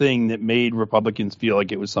this thing that made Republicans feel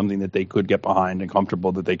like it was something that they could get behind and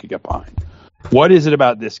comfortable that they could get behind? What is it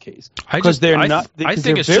about this case? Because I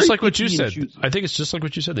think it's just like what you said. I think it's just like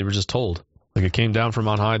what you said. They were just told. Like it came down from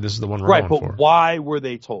on high. This is the one we're going for. Right, but why were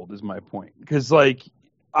they told is my point. Because, like,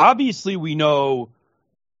 obviously we know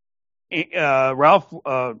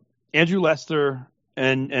Andrew Lester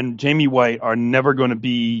and Jamie White are never going to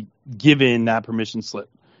be given that permission slip.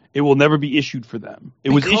 It will never be issued for them. It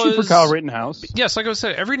was issued for Kyle Rittenhouse. Yes, like I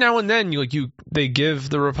said, every now and then they give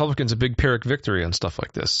the Republicans a big Pyrrhic victory on stuff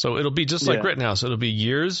like this. So it'll be just like Rittenhouse. It'll be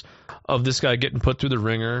years of this guy getting put through the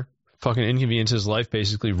ringer, fucking inconvenience his life,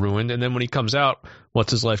 basically ruined. And then when he comes out,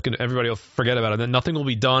 what's his life going to? Everybody will forget about it. And then nothing will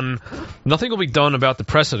be done. Nothing will be done about the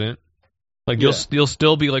precedent. Like you'll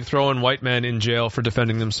still be like throwing white men in jail for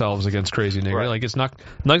defending themselves against crazy nigger. Right. Like it's not.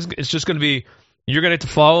 It's just going to be. You're going to have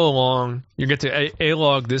to follow along. You're going to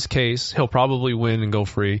A-log this case. He'll probably win and go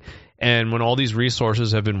free. And when all these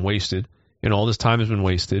resources have been wasted and all this time has been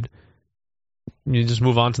wasted, you just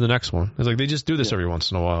move on to the next one. It's like they just do this every once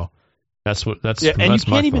in a while. That's and you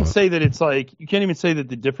can't even say that it's like you can't even say that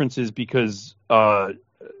the difference is because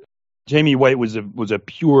Jamie White was a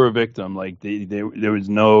pure victim. Like there was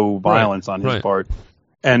no violence on his part.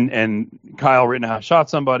 and Kyle Rittenhouse shot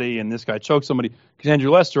somebody, and this guy choked somebody because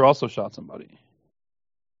Andrew Lester also shot somebody.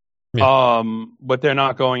 Yeah. But they're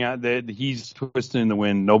not going out. He's twisting in the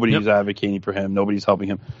wind. Nobody's advocating for him. Nobody's helping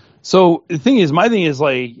him. So the thing is, my thing is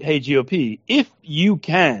like, hey, GOP, if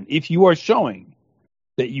you are showing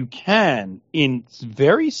that you can, in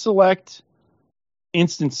very select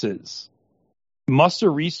instances,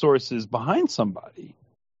 muster resources behind somebody,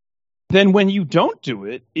 then when you don't do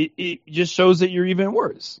it, it just shows that you're even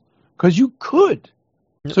worse. Because you could.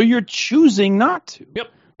 Yep. So you're choosing not to.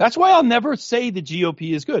 Yep. That's why I'll never say the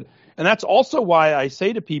GOP is good. And that's also why I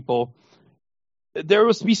say to people, there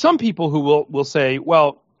will be some people who will say,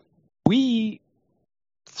 well, we,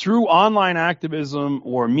 through online activism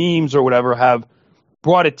or memes or whatever, have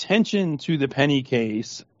brought attention to the Penny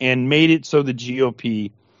case and made it so the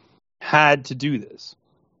GOP had to do this.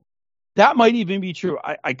 That might even be true.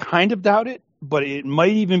 I kind of doubt it, but it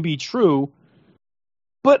might even be true.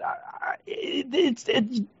 But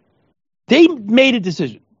they made a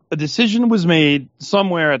decision. A decision was made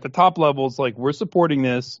somewhere at the top levels, like, we're supporting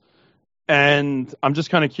this. And I'm just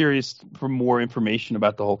kind of curious for more information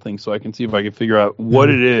about the whole thing so I can see if I can figure out what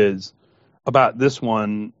it is about this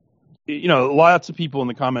one. You know, lots of people in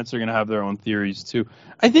the comments are going to have their own theories, too.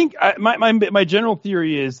 I think my general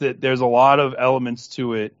theory is that there's a lot of elements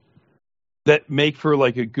to it that make for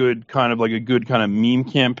like a good kind of meme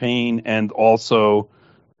campaign, and also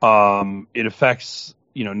it affects,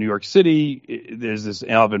 New York City. There's this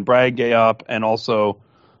Alvin Bragg gay up, and also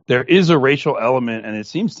there is a racial element, and it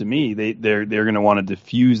seems to me they're going to want to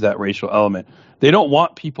diffuse that racial element. They don't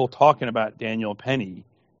want people talking about Daniel Penny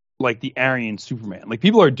like the Aryan Superman. Like,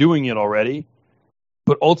 people are doing it already,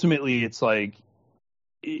 but ultimately it's like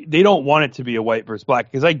they don't want it to be a white versus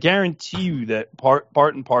black, because I guarantee you that part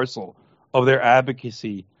and parcel of their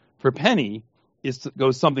advocacy for Penny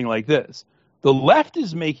goes something like this. The left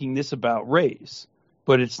is making this about race,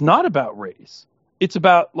 but it's not about race. It's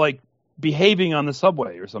about, like, behaving on the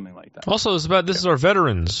subway or something like that. Also, it's about, this is our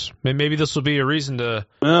veterans. Maybe this will be a reason to.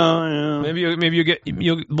 Yeah.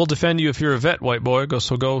 Maybe we'll defend you if you're a vet, white boy. Go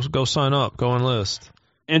sign up. Go enlist.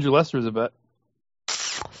 Andrew Lester is a vet.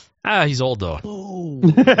 He's old though.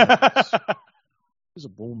 He's a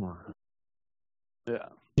boomer. Yeah.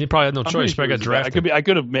 He probably had no choice. But I got drafted. I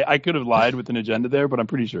could have lied with an agenda there, but I'm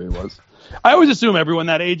pretty sure he was. I always assume everyone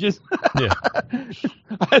that ages. Yeah.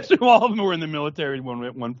 I assume all of them were in the military in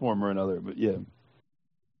one form or another. But yeah.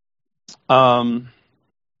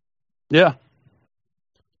 Yeah.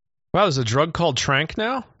 Wow, there's a drug called Trank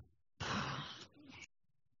now?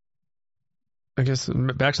 I guess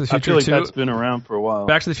Back to the Future 2. I feel like that's been around for a while.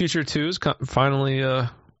 Back to the Future 2 is finally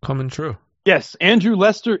coming true. Yes, Andrew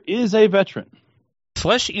Lester is a veteran.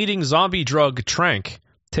 Flesh-eating zombie drug Trank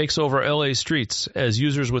takes over LA streets as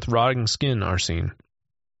users with rotting skin are seen.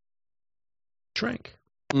 Trank.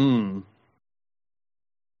 I'm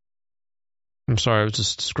sorry, I was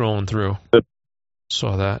just scrolling through.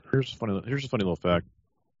 Saw that. Here's a funny little fact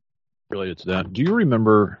related to that. Do you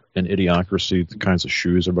remember in Idiocracy the kinds of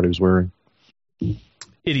shoes everybody was wearing?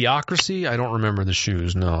 Idiocracy? I don't remember the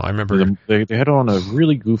shoes. No, I remember they had on a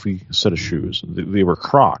really goofy set of shoes. They were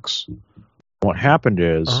Crocs. What happened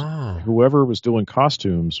is whoever was doing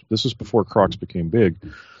costumes, this is before Crocs became big,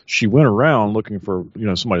 she went around looking for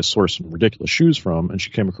somebody to source some ridiculous shoes from, and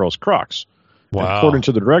she came across Crocs. Wow. And according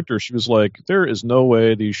to the director, she was like, there is no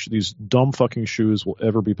way these dumb fucking shoes will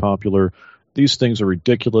ever be popular. These things are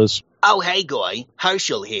ridiculous. Oh, hey, Goy.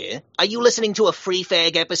 Herschel here. Are you listening to a free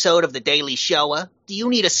fag episode of The Daily Shower? Do you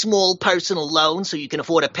need a small personal loan so you can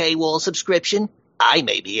afford a paywall subscription? I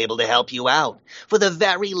may be able to help you out. For the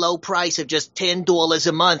very low price of just $10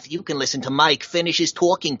 a month, you can listen to Mike finish his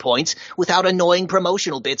talking points without annoying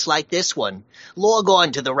promotional bits like this one. Log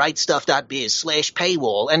on to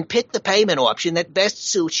therightstuff.biz/paywall and pick the payment option that best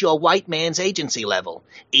suits your white man's agency level.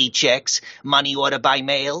 E-checks, money order by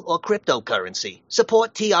mail, or cryptocurrency.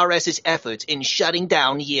 Support TRS's efforts in shutting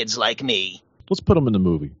down yids like me. Let's put them in the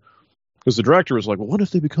movie. Because the director was like, well, what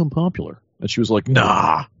if they become popular? And she was like,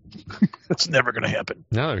 nah. That's never going to happen.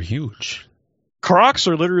 Now they're huge. Crocs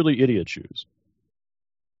are literally idiot shoes.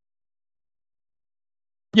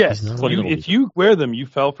 Yes, if you wear them, you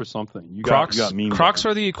fell for something. You got memes. Crocs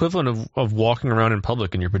are the equivalent of walking around in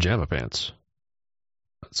public in your pajama pants.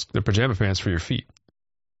 They're pajama pants for your feet.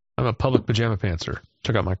 I'm a public pajama pantser.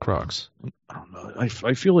 Check out my Crocs. I don't know.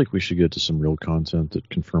 I feel like we should get to some real content that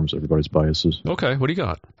confirms everybody's biases. Okay, what do you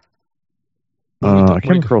got? I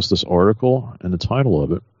came across this article, and the title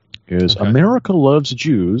of it is America Loves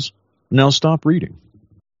Jews, Now Stop Reading.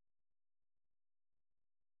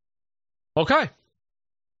 Okay.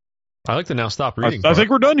 I like the now stop reading. I think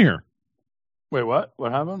we're done here. Wait, what?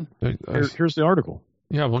 What happened? Here's the article.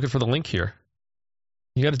 Yeah, I'm looking for the link here.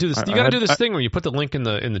 You got to do this. You got to do this thing where you put the link in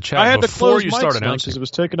the chat I had before to you close start Mike's announcing. because it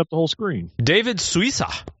was taking up the whole screen. David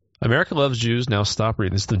Suissa. America loves Jews. Now stop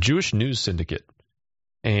reading. It's the Jewish News Syndicate,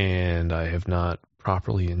 and I have not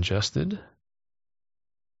properly ingested.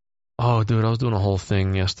 Oh, dude, I was doing a whole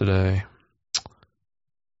thing yesterday.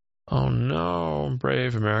 Oh no,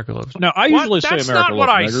 Brave America loves. Now I usually say That's America not what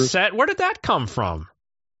loves I niggers. said. Where did that come from?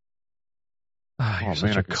 You're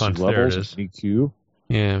such a cunt. There it is. EQ.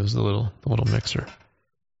 Yeah, it was the little mixer.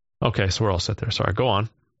 Okay, so we're all set there. Sorry, go on.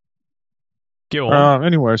 Go on.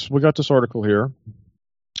 Anyways, we got this article here.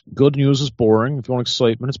 Good news is boring. If you want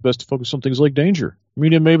excitement, it's best to focus on things like danger.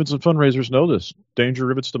 Media mavens and fundraisers know this. Danger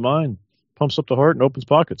rivets the mind, pumps up the heart, and opens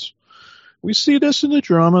pockets. We see this in the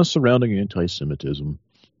drama surrounding anti-Semitism.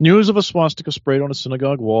 News of a swastika sprayed on a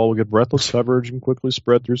synagogue wall will get breathless coverage and quickly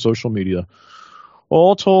spread through social media.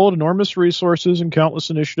 All told, enormous resources and countless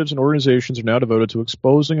initiatives and organizations are now devoted to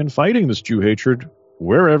exposing and fighting this Jew hatred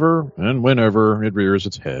wherever and whenever it rears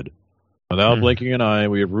its head. Without blinking an eye,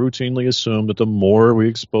 we have routinely assumed that the more we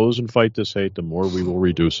expose and fight this hate, the more we will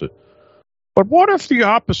reduce it. But what if the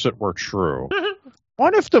opposite were true?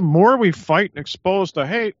 What if the more we fight and expose the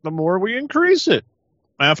hate, the more we increase it?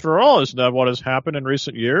 After all, isn't that what has happened in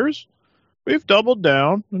recent years? We've doubled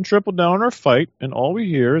down and tripled down on our fight, and all we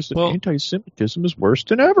hear is that anti-Semitism is worse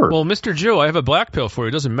than ever. Well, Mr. Jew, I have a black pill for you.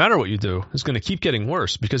 It doesn't matter what you do. It's going to keep getting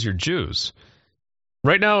worse because you're Jews.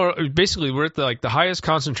 Right now, basically, we're at the highest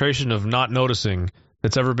concentration of not noticing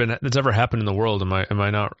that's ever happened in the world. Am I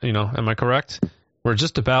not? Am I correct? We're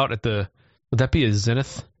just about at the. Would that be a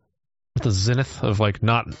zenith? At the zenith of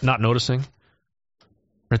not noticing.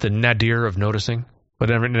 We're at the nadir of noticing, but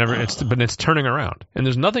it's turning around, and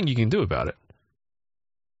there's nothing you can do about it.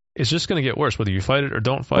 It's just going to get worse, whether you fight it or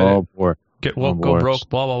don't fight it. Boy. Go broke.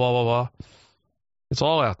 Blah blah blah blah blah. It's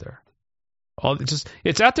all out there.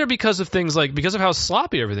 It's out there because of things because of how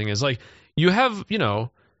sloppy everything is. Like, you have,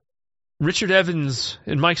 Richard Evans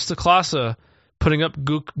and Mike Stacklasa putting up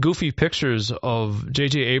goofy pictures of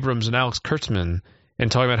J.J. Abrams and Alex Kurtzman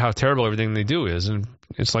and talking about how terrible everything they do is, and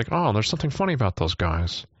it's like, oh, there's something funny about those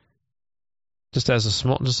guys. Just as a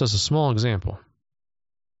small example.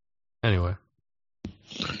 Anyway.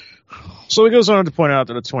 So he goes on to point out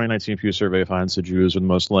that a 2019 Pew survey finds that Jews are the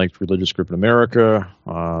most liked religious group in America.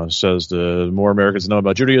 Says the more Americans know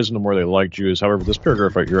about Judaism, the more they like Jews. However, this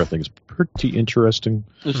paragraph right here I think is pretty interesting.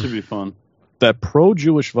 This should be fun. That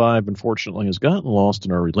pro-Jewish vibe, unfortunately, has gotten lost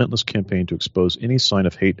in our relentless campaign to expose any sign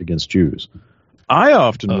of hate against Jews. I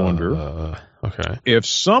often wonder if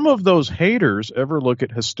some of those haters ever look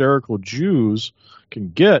at hysterical Jews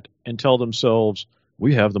can get and tell themselves,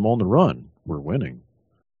 we have them on the run. We're winning.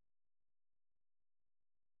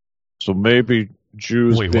 So maybe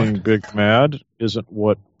Jews being big mad isn't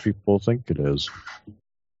what people think it is.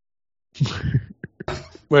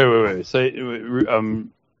 Wait.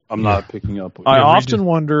 I'm not picking up. I often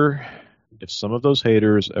wonder if some of those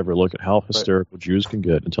haters ever look at how hysterical Jews can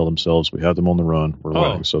get and tell themselves, we have them on the run, we're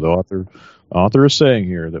winning. So the author is saying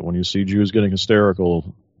here that when you see Jews getting hysterical,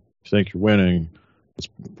 you think you're winning, it's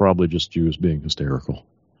probably just Jews being hysterical.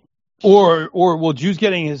 Or Jews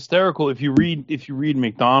getting hysterical. If you read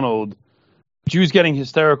McDonald, Jews getting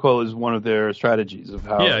hysterical is one of their strategies of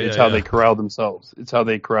how how they corral themselves. It's how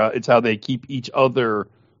they keep each other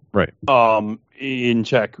in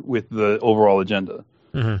check with the overall agenda.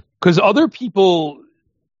 Because other people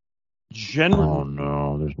generally,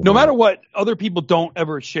 no matter what, other people don't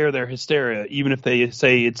ever share their hysteria, even if they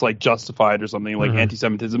say it's justified or something. Like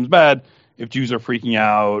anti-Semitism is bad. If Jews are freaking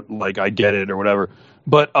out, I get it or whatever.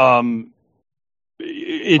 But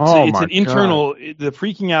it's an internal. The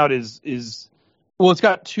freaking out is it's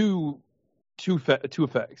got two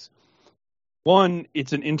effects. One,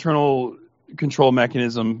 it's an internal control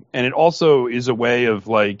mechanism, and it also is a way of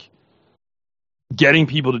getting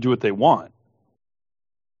people to do what they want.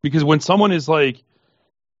 Because when someone is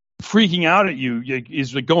freaking out at you,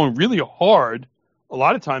 is going really hard, a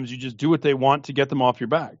lot of times you just do what they want to get them off your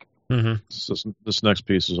back. This next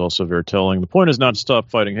piece is also very telling. The point is not to stop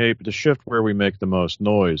fighting hate, but to shift where we make the most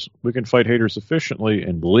noise. We can fight haters efficiently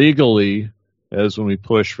and legally as when we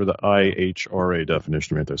push for the IHRA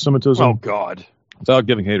definition of anti-Semitism. Oh, God. Without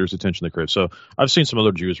giving haters attention they crave. So I've seen some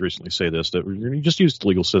other Jews recently say this, that you just use the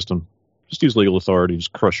legal system. Just use legal authority.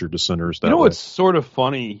 Just crush your dissenters that way. What's sort of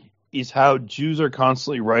funny is how Jews are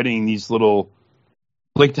constantly writing these little...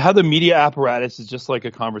 how the media apparatus is just like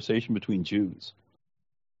a conversation between Jews.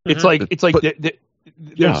 It's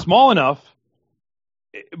they're small enough,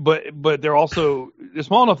 but they're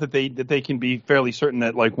small enough that they can be fairly certain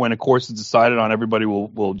that when a course is decided on, everybody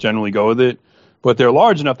will generally go with it. but they're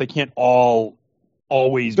large enough they can't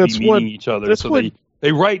always be meeting each other. So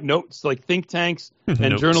they write notes, like think tanks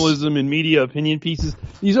and journalism and media opinion pieces.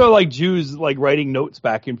 These are like Jews like writing notes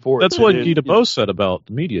back and forth. That's what Guy Debose said about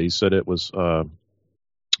the media. He said it was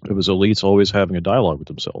elites always having a dialogue with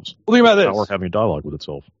themselves. Well, think about this. Power having a dialogue with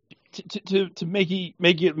itself. To make it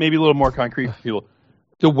maybe a little more concrete for people,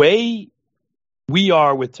 the way we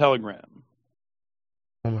are with Telegram.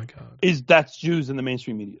 Oh my God! That's Jews in the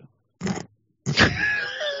mainstream media?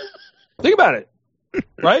 Think about it,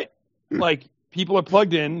 right? Like people are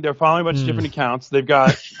plugged in, they're following a bunch of different accounts. They've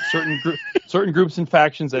got certain groups and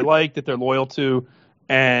factions they like that they're loyal to,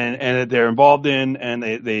 and that they're involved in, and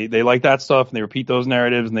they like that stuff, and they repeat those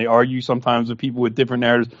narratives, and they argue sometimes with people with different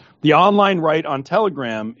narratives. The online right on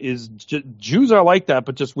Telegram is Jews are like that,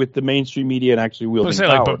 but just with the mainstream media and actually wielding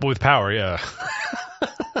power. But with power, yeah.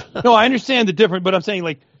 No, I understand the difference, but I'm saying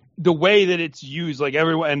like the way that it's used, like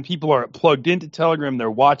everyone and people are plugged into Telegram,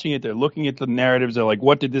 they're watching it, they're looking at the narratives, they're like,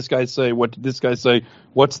 what did this guy say? What did this guy say?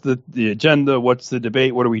 What's the agenda? What's the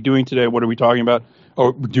debate? What are we doing today? What are we talking about?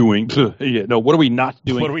 Or doing? Yeah, no, what are we not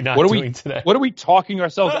doing? What are we not doing today? What are we talking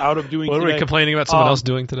ourselves out of doing today? What are we complaining about someone else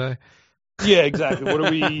doing today? Yeah, exactly. What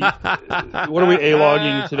are we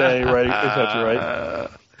a-logging today, right? Etc.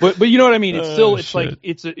 Right? But you know what I mean? It's like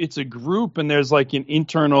it's a group, and there's like an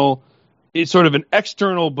internal, it's sort of an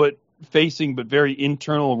external but very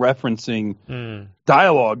internal referencing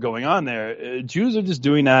dialogue going on there. Jews are just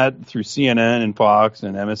doing that through CNN and Fox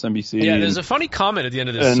and MSNBC. Yeah, there's a funny comment at the end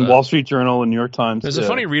of this. And Wall Street Journal and New York Times. There's a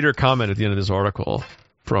funny reader comment at the end of this article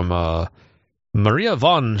from Maria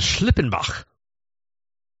von Schlippenbach.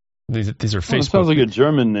 These are Facebook. It sounds like a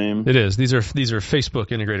German name. It is. These are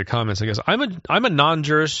Facebook integrated comments. I guess I'm a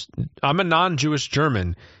non-Jewish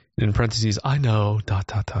German. In parentheses, I know. ... I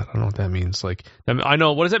don't know what that means. Like, I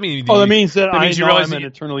know. What does that mean? That means that I know I'm an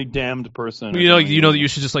eternally damned person. You know that you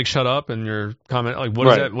should just like shut up and your comment. Like,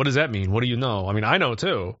 what does that mean? What do you know? I mean, I know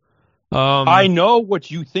too. I know what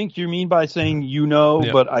you think you mean by saying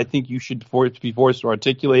but I think you should be forced to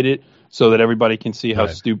articulate it so that everybody can see how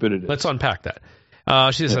stupid it is. Let's unpack that.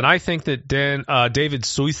 She says, and I think that David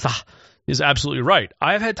Suissa is absolutely right.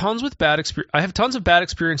 I have tons of bad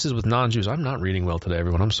experiences with non-Jews. I'm not reading well today,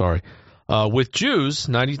 everyone. I'm sorry. With Jews,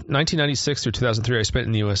 1996 through 2003, I spent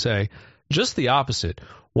in the USA. Just the opposite.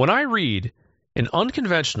 When I read an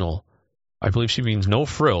unconventional, I believe she means no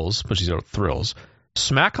frills, but she's got thrills,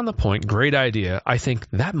 smack on the point, great idea, I think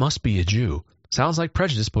that must be a Jew. Sounds like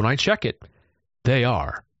prejudice, but when I check it, they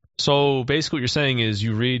are. So basically what you're saying is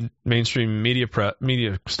you read mainstream media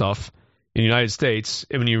stuff in the United States,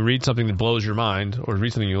 and when you read something that blows your mind or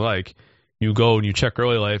read something you like, you go and you check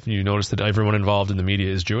early life and you notice that everyone involved in the media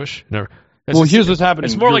is Jewish. Here's what's happening.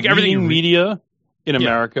 It's more like everything media in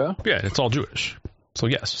America. Yeah, it's all Jewish. So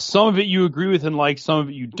yes. Some of it you agree with and like, some of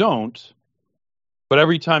it you don't. But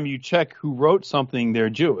every time you check who wrote something, they're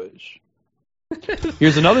Jewish.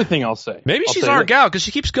 Here's another thing I'll say. Maybe she's our gal because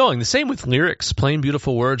she keeps going. The same with lyrics, plain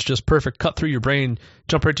beautiful words, just perfect, cut through your brain,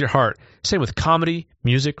 jump right to your heart. Same with comedy,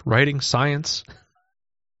 music, writing, science.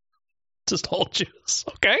 Just all Jews,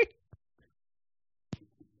 okay?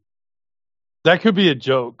 That could be a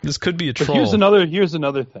joke. This could be a but troll. Here's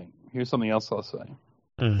another thing. Here's something else I'll say.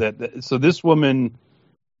 So this woman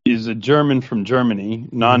is a German from Germany,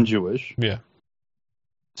 non-Jewish. Yeah.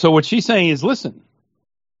 So what she's saying is, listen,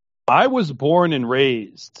 I was born and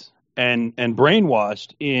raised and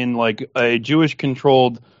brainwashed in like a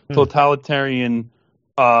Jewish-controlled totalitarian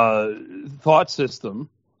thought system,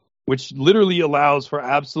 which literally allows for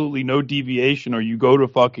absolutely no deviation, or you go to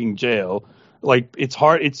fucking jail. Like it's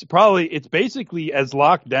hard. It's basically as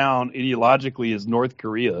locked down ideologically as North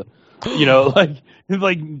Korea. You know,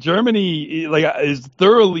 like Germany, is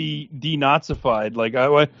thoroughly denazified. Like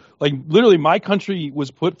literally, my country was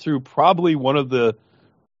put through probably one of the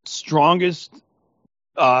strongest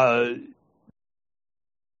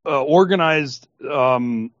organized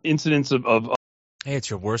incidents of. Hey, it's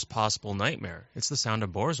your worst possible nightmare. It's the sound of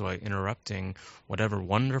Borzoi interrupting whatever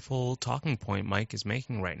wonderful talking point Mike is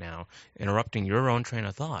making right now, interrupting your own train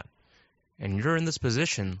of thought. And you're in this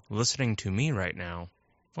position listening to me right now.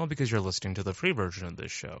 Well, because you're listening to the free version of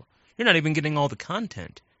this show. You're not even getting all the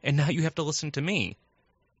content, and now you have to listen to me.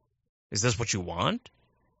 Is this what you want?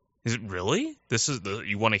 Is it really?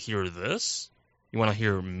 You want to hear this? You want to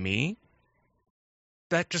hear me?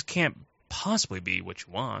 That just can't possibly be what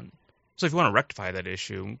you want. So if you want to rectify that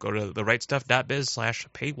issue, go to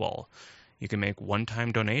therightstuff.biz/paywall. You can make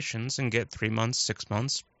one-time donations and get 3 months, 6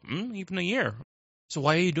 months, even a year. So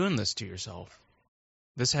why are you doing this to yourself?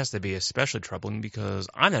 This has to be especially troubling because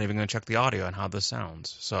I'm not even going to check the audio on how this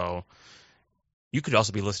sounds. So You could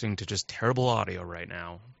also be listening to just terrible audio right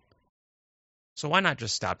now. So why not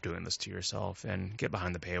just stop doing this to yourself and get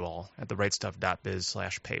behind the paywall at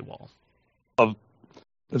therightstuff.biz/paywall? Of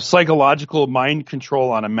psychological mind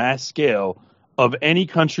control on a mass scale of any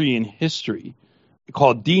country in history,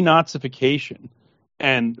 called denazification.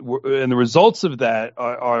 And the results of that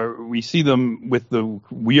are we see them with the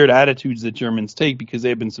weird attitudes that Germans take because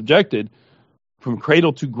they've been subjected from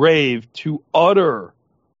cradle to grave to utter,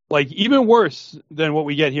 like even worse than what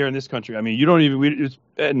we get here in this country. I mean, you don't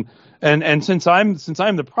even and since I'm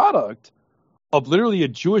the product of literally a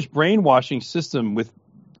Jewish brainwashing system with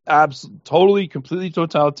totally, completely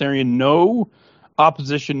totalitarian, no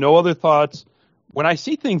opposition, no other thoughts. When I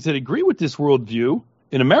see things that agree with this worldview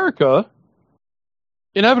in America,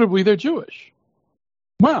 inevitably they're Jewish.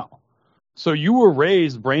 Wow. So you were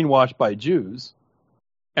raised brainwashed by Jews.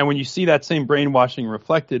 And when you see that same brainwashing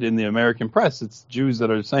reflected in the American press, it's Jews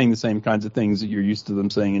that are saying the same kinds of things that you're used to them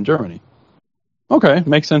saying in Germany. Okay,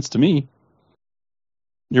 makes sense to me.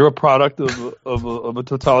 You're a product of a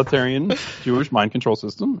totalitarian Jewish mind control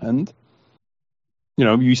system, and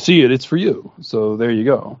you see it. It's for you. So there you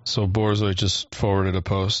go. So Borzoi just forwarded a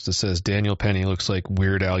post that says Daniel Penny looks like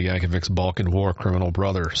Weird Al Yankovic's Balkan War criminal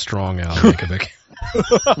brother, Strong Al Yankovic.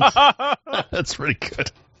 That's pretty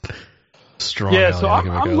good. Strong. Yeah. Al So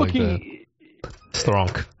Yankovic, I'm looking. Like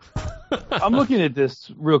Strong. I'm looking at this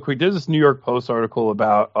real quick. There's this New York Post article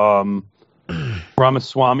about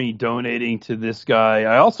Ramaswamy donating to this guy.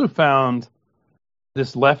 I also found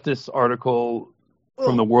this leftist article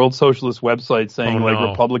from the World Socialist website saying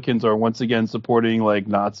Republicans are once again supporting like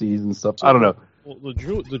Nazis and stuff. I don't know. Well, the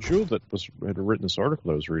Jew that had written this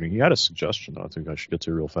article I was reading, he had a suggestion that I think I should get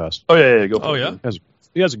to real fast. Oh yeah, go for it. Yeah.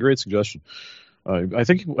 He has a great suggestion. I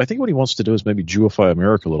think what he wants to do is maybe Jewify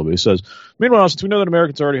America a little bit. He says, meanwhile, since we know that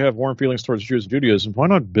Americans already have warm feelings towards Jews and Judaism, why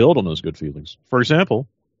not build on those good feelings? For example,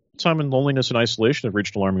 time and loneliness and isolation have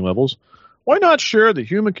reached alarming levels. Why not share the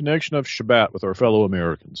human connection of Shabbat with our fellow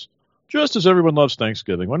Americans? Just as everyone loves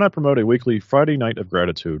Thanksgiving, why not promote a weekly Friday night of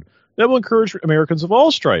gratitude that will encourage Americans of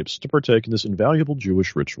all stripes to partake in this invaluable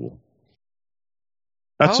Jewish ritual?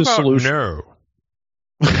 That's his solution. No.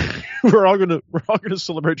 we're all gonna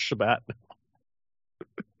celebrate Shabbat.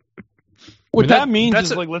 What that means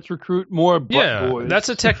is let's recruit more boys. That's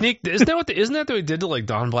a technique. Isn't that what they did to like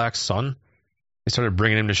Don Black's son? They started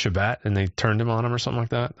bringing him to Shabbat and they turned him on him or something like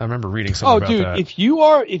that. I remember reading something about that. Oh, dude,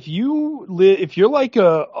 if you're like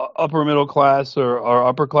a upper middle class or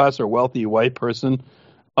upper class or wealthy white person,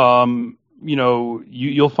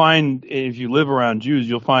 you'll find if you live around Jews,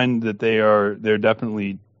 you'll find that they're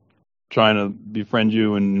definitely trying to befriend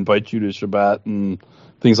you and invite you to Shabbat and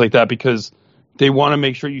things like that because they want to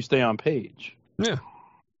make sure you stay on page. Yeah.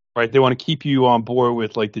 Right. They want to keep you on board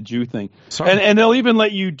with like the Jew thing. And they'll even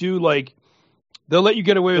let you do like, they'll let you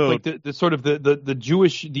get away with like the sort of the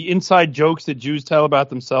Jewish, the inside jokes that Jews tell about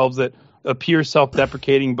themselves that appear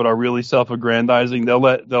self-deprecating but are really self-aggrandizing. They'll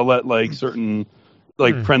let like certain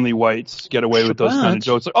like friendly whites get away with those kind of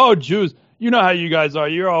jokes. Like, oh, Jews, you know how you guys are.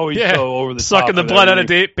 You're always so over the top. Sucking the blood out of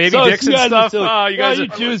baby dicks and stuff. Oh, you guys are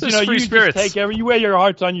Jews. free spirits. You wear your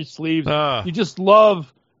hearts on your sleeves. You just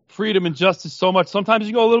love freedom and justice so much. Sometimes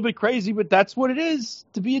you go a little bit crazy, but that's what it is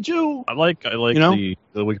to be a Jew. I like the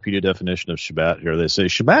Wikipedia definition of Shabbat here. They say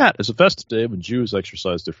Shabbat is a festive day when Jews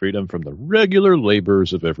exercise their freedom from the regular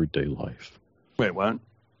labors of everyday life. Wait, what?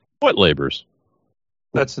 What labors?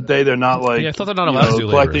 That's the day they're not like. Yeah, I thought they're not allowed to do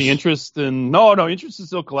collecting labors. interest in. No, interest is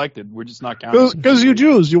still collected. We're just not counting. Because you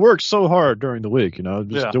Jews, you work so hard during the week,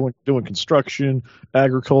 doing construction,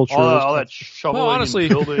 agriculture, all that shoveling, and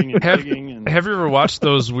building and digging. And... Have you ever watched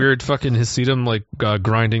those weird fucking Hasidim like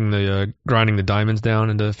grinding the diamonds down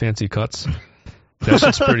into fancy cuts? That's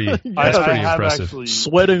just pretty. That's pretty impressive. Actually,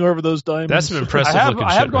 sweating over those diamonds. That's an impressive looking shit.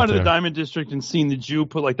 I have gone to there. the diamond district and seen the Jew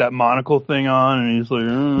put like that monocle thing on, and he's like,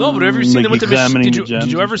 no, but have you seen them with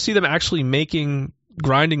did you ever see them actually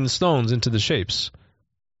grinding the stones into the shapes?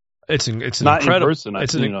 It's not incredible. In person.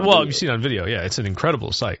 You've seen it on video. Yeah, it's an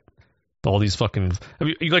incredible sight. All these fucking.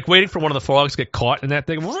 You're like waiting for one of the frogs to get caught in that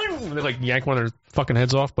thing. And they like yank one of their fucking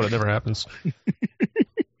heads off, but it never happens.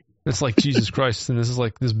 It's like Jesus Christ, and this is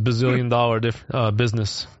like this bazillion-dollar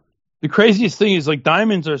business. The craziest thing is like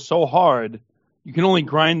diamonds are so hard, you can only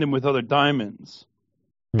grind them with other diamonds.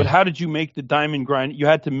 But how did you make the diamond grind? You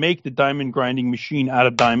had to make the diamond grinding machine out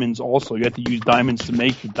of diamonds. Also, you had to use diamonds to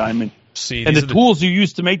make the diamond. And the tools you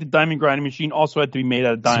used to make the diamond grinding machine also had to be made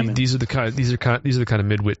out of diamonds. These are the kind of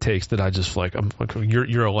midwit takes that I just like. I'm like,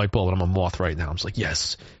 you're a light bulb, and I'm a moth right now. I'm just like,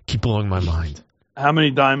 yes, keep blowing my mind. How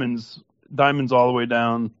many diamonds? Diamonds all the way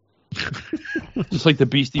down. Just like the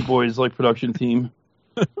Beastie Boys like production team.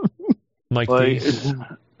 Mike like, D.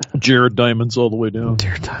 Jared Diamonds all the way down.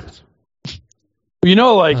 Jared Diamonds. You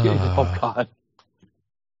know, like, oh God,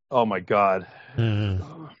 oh my God,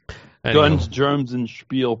 Guns, Germs, and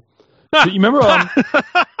Spiel. So you remember? I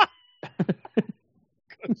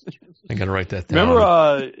gotta write that down.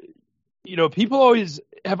 Remember? You know, people always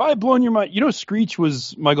have I blown your mind? You know, Screech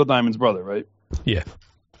was Michael Diamond's brother, right? Yeah.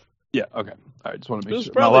 Yeah. Okay. All right. Just want to make This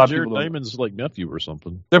sure. is probably Jared Diamond's like nephew or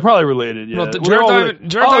something. They're probably related. Yeah. Well, Jared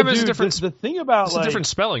Diamond is different. The thing about it's a different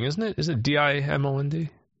spelling, isn't it? Is it Diamond?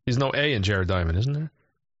 There's no A in Jared Diamond, isn't there?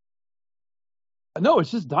 No,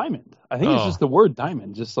 it's just Diamond. I think it's just the word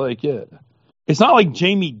Diamond. Just like it's not like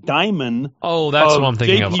Jamie Dimon. Oh, that's what I'm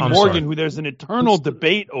thinking of. JP Morgan, who there's an eternal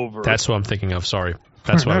debate over. That's what I'm thinking of. Sorry.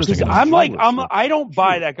 That's what I was thinking. I don't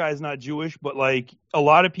buy that guy's not Jewish, but like a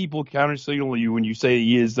lot of people counter signal you when you say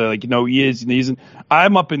he is. Like, no, he is, and he isn't.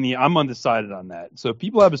 I'm undecided on that. So if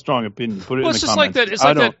people have a strong opinion, put it in the comments. It's like that.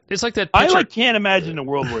 It's like that. Pitcher. I can't imagine a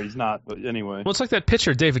world where he's not. But anyway, well, it's like that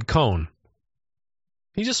pitcher David Cohn.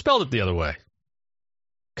 He just spelled it the other way.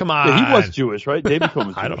 Come on, yeah, he was Jewish, right? David Cohn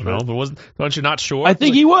was Jewish. I don't know, but aren't you not sure? I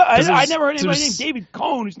think he was. I never heard anybody named David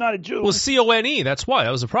Cohn who's not a Jew. Well, Cone. That's why that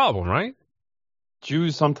was a problem, right?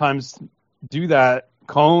 Jews sometimes do that.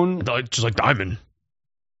 Cone, just like Diamond.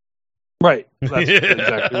 Right. That's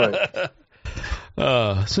exactly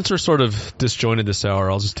right. Since we're sort of disjointed this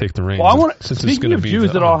hour, I'll just take the reins. Well, speaking of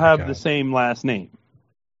Jews that all have the same last name,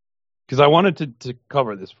 because I wanted to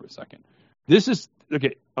cover this for a second. This is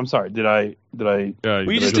okay. I'm sorry. Did I?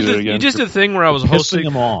 You just did the thing where I was hosting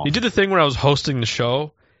them all. You did the thing where I was hosting the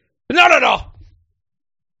show. No.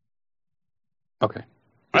 Okay.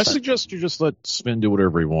 I suggest you just let Sven do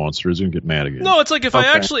whatever he wants, or he's going to get mad again. No, it's like if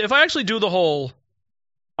I actually do the whole.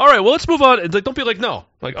 All right, well, let's move on. Like, don't be like, no.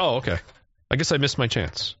 Like, oh, okay. I guess I missed my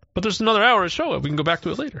chance. But there's another hour of show. We can go back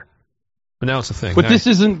to it later. But now it's a thing. But this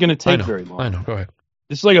isn't going to take very long. I know. Go ahead.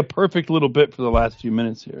 This is like a perfect little bit for the last few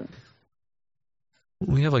minutes here.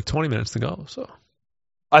 We have like 20 minutes to go, so.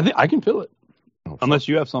 I think I can fill it. Unless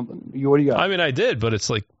you have something. What do you got? I mean, I did, but it's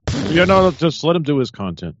like. Yeah, no, just let him do his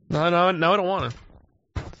content. No, I don't want to.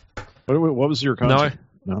 What was your content?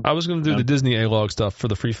 No, I was going to do the Disney A-log stuff for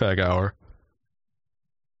the free fag hour.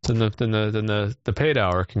 Then the paid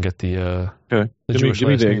hour can get the okay. Give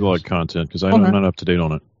me the A-log content because I'm not up to date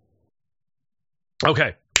on it.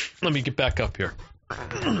 Okay, let me get back up here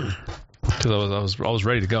because I was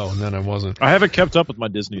ready to go and then I wasn't. I haven't kept up with my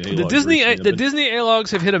Disney A-log. The Disney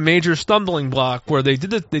A-logs have hit a major stumbling block where they did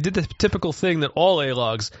the typical thing that all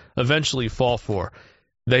A-logs eventually fall for.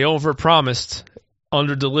 They overpromised,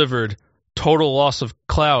 underdelivered, total loss of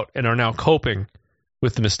clout, and are now coping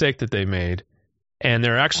with the mistake that they made. And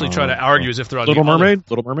they're actually trying to argue as if they're on Little Mermaid.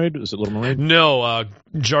 Little Mermaid? Is it Little Mermaid? No,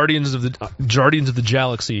 Guardians of the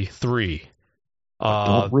Galaxy 3.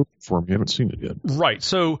 Don't root for them. You haven't seen it yet. Right.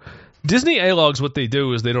 So Disney A-logs, what they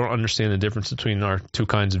do is they don't understand the difference between our two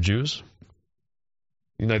kinds of Jews.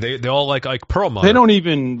 You know, they all like Perlmutter. They don't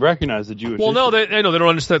even recognize the Jewish. Well, no, they don't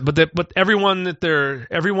understand. But everyone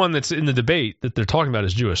that's in the debate that they're talking about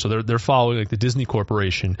is Jewish. So they're following like the Disney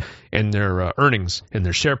Corporation and their earnings and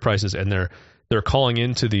their share prices, and they're calling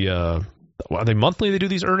into the are they monthly? They do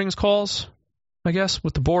these earnings calls, I guess,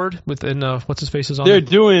 with the board within what's his face is on. They're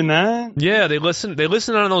doing that. Yeah, they listen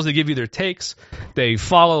on those. They give you their takes. They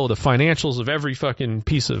follow the financials of every fucking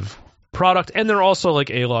piece of product, and they're also like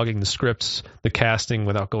A-logging the scripts, the casting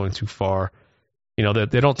without going too far. You know,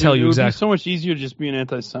 they don't tell you exactly. It would be so much easier to just be an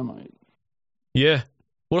anti-Semite. Yeah.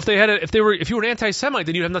 Well, if you were an anti-Semite,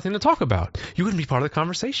 then you'd have nothing to talk about. You wouldn't be part of the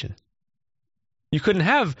conversation. You couldn't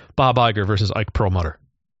have Bob Iger versus Ike Perlmutter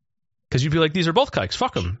because you'd be like, these are both kikes.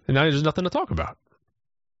 Fuck them, and now there's nothing to talk about.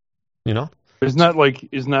 You know? Isn't that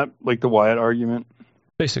like the Wyatt argument?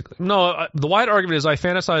 Basically, no. The Wyatt argument is I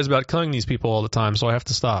fantasize about killing these people all the time, so I have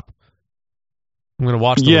to stop. I'm going to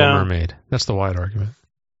watch The Little Mermaid. That's the Wyatt argument.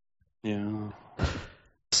 Yeah.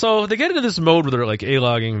 So they get into this mode where they're like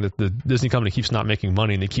A-logging that the Disney company keeps not making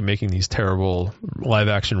money, and they keep making these terrible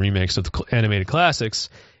live-action remakes of the animated classics.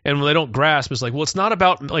 And when they don't grasp, it's like, well, it's not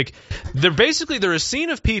about like they're a scene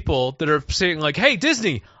of people that are saying like, hey,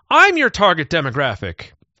 Disney, I'm your target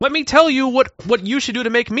demographic. Let me tell you what you should do to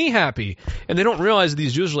make me happy. And they don't realize that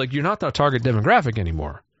these Jews are like, you're not our target demographic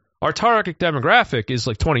anymore. Our target demographic is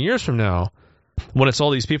like 20 years from now, when it's all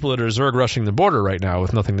these people that are Zerg rushing the border right now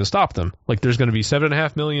with nothing to stop them. Like there's going to be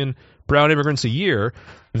 7.5 million brown immigrants a year.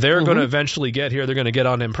 They're going to eventually get here. They're going to get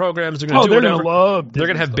on them programs. They're going to do whatever. They're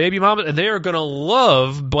going to have baby mamas, and they are going to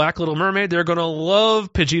love Black Little Mermaid. They're going to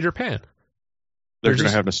love Pidgeotto Pan. They're going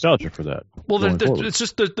to have nostalgia for that. Well, it's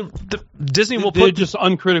just the Disney will they're put just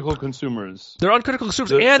uncritical consumers. They're uncritical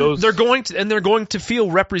consumers, they're going to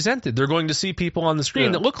feel represented. They're going to see people on the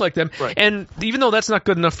screen that look like them. Right. And even though that's not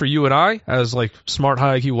good enough for you and I, as like smart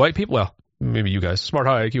high IQ white people, well, maybe you guys, smart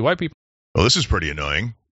high IQ white people. Well, this is pretty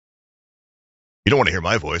annoying. You don't want to hear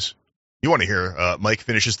my voice. You want to hear Mike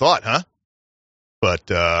finish his thought, huh?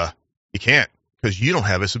 But you can't because you don't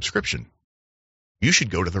have a subscription. You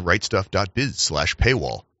should go to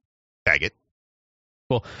therightstuff.biz/paywall. Tag it.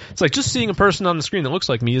 Well, it's like just seeing a person on the screen that looks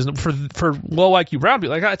like me isn't for low IQ brown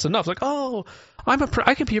people. Like, it's enough. It's like, oh,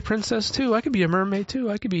 I could be a princess too. I could be a mermaid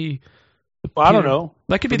too. I could be. Well, I don't know.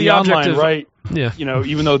 That could be the object online, of, right? Yeah.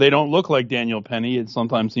 Even though they don't look like Daniel Penny, it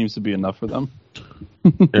sometimes seems to be enough for them.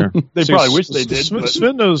 Yeah. They probably wish they did.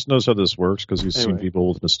 Sven knows how this works because he's seen people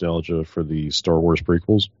with nostalgia for the Star Wars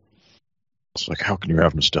prequels. It's like, how can you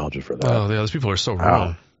have nostalgia for that? Oh, yeah, those people are so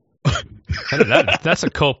wrong. That's a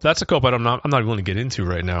cope. That's a cope I'm not willing to get into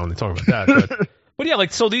right now when they talk about that. But yeah,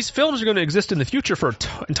 like, so these films are going to exist in the future for an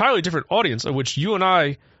entirely different audience, of which you and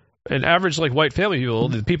I, an average like white family people,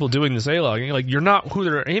 the people doing this A-logging, like, you're not who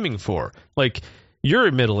they're aiming for. Like,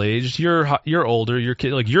 you're middle aged, you're older, your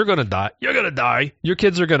kid, like, you're gonna die. You're gonna die. Your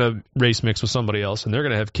kids are gonna race mix with somebody else, and they're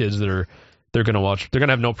gonna have kids that they're gonna watch. They're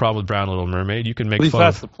gonna have no problem with Brown Little Mermaid. You can make fun.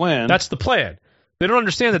 That's the plan. That's the plan. They don't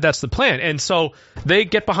understand that that's the plan, and so they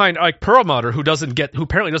get behind Ike Perlmutter, who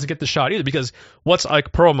apparently doesn't get the shot either. Because what's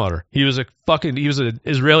Ike Perlmutter? He was an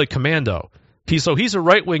Israeli commando. He's a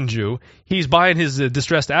right-wing Jew. He's buying his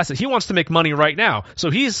distressed assets. He wants to make money right now.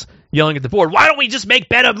 So he's yelling at the board, why don't we just make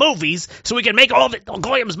better movies so we can make all of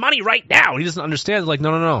Goyam's money right now? And he doesn't understand. It's like,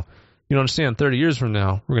 no. You don't understand. 30 years from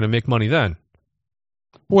now, we're going to make money then.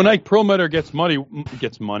 When Ike Perlmutter gets money,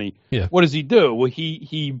 yeah. What does he do? Well,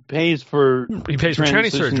 he pays for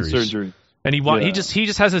tranny surgery. And he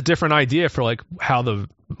just has a different idea for like how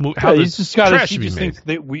he's just trash should be made. Thinks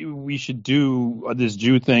that we should do this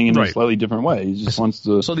Jew thing in a slightly different way. He just wants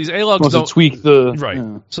to. So these A-logs don't tweak the right.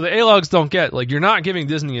 Yeah. So the A-logs don't get, like, you're not giving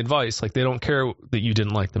Disney advice. Like, they don't care that you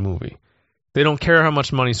didn't like the movie. They don't care how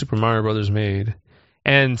much money Super Mario Brothers made.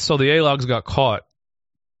 And so the A-logs got caught.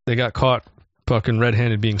 They got caught fucking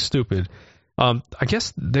red-handed being stupid. I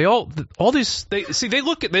guess they look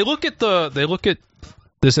at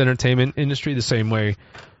this entertainment industry the same way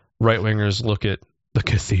right-wingers look at the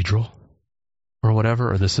cathedral or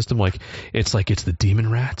whatever, or the system. Like, it's the demon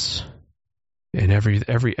rats, and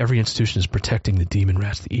every institution is protecting the demon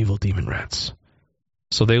rats, the evil demon rats.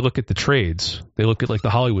 So they look at the trades, they look at like the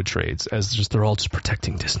Hollywood trades as just, they're all just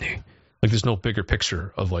protecting Disney. Like, there's no bigger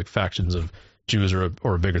picture of like factions of Jews or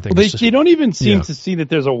a bigger thing. Well, they don't even seem to see that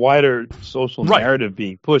there's a wider social narrative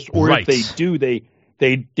being pushed, or if they do,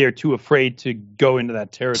 they're too afraid to go into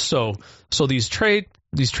that territory. So these trade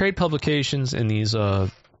publications and these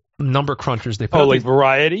number crunchers, they put out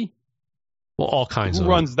Variety. Well, all kinds Who of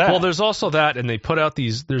runs that? Well, there's also that, and they put out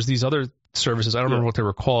there's these other services. I don't remember what they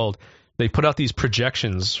were called. They put out these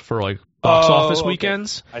projections for like box office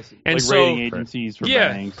weekends. I see. And like rating agencies for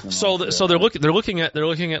banks. And so they're looking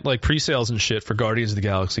at like pre-sales and shit for Guardians of the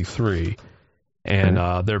Galaxy 3, and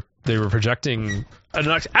they were projecting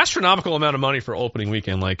an astronomical amount of money for opening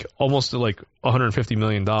weekend, like almost like $150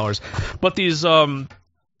 million. But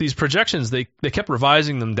these projections, they kept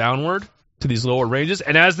revising them downward to these lower ranges,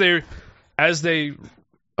 and as they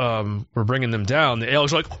were bringing them down, the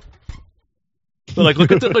ALs were like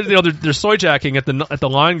look at they're soy jacking at the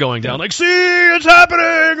line going down, like, see, it's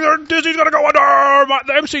happening, Disney's gonna go under,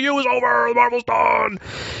 the MCU is over, the Marvel's done.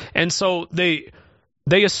 And so they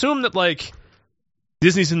assume that like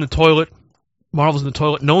Disney's in the toilet, Marvel's in the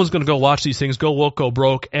toilet, no one's gonna go watch these things, go woke, go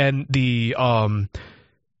broke, and the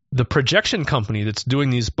projection company that's doing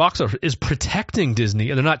these box office is protecting Disney,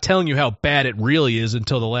 and they're not telling you how bad it really is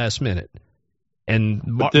until the last minute.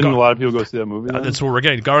 But didn't a lot of people go see that movie? That's what we're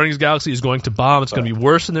getting. Guardians of the Galaxy is going to bomb. It's going to be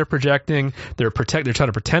worse than they're projecting. They're trying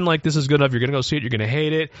to pretend like this is good enough. You're going to go see it. You're going to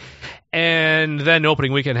hate it. And then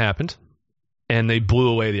opening weekend happened, and they blew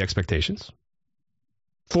away the expectations.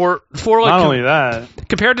 For like, not only that,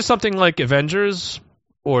 compared to something like Avengers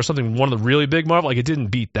or something, one of the really big Marvel, like, it didn't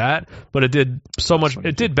beat that, but it did so much.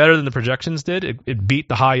 It did better than the projections did. It beat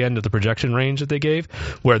the high end of the projection range that they gave,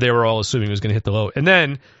 where they were all assuming it was going to hit the low. And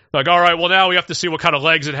then, like, all right, well, now we have to see what kind of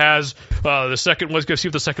legs it has. Let's go see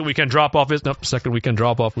what the second weekend drop off is. Nope, second weekend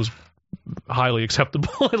drop off was highly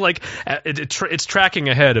acceptable. And like, it's tracking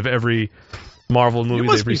ahead of every Marvel movie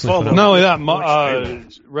they've recently put out. Not only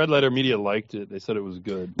that, Red Letter Media liked it. They said it was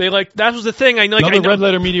good. That was the thing. I know. Red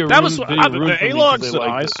Letter Media. That was the A-logs that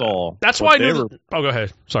I saw. That's why I knew. Oh, go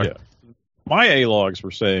ahead. Sorry. Yeah. my A-logs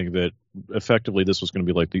were saying that effectively this was going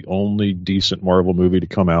to be like the only decent Marvel movie to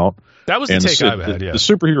come out. That was the take I've had, yeah. The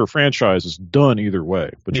superhero franchise is done either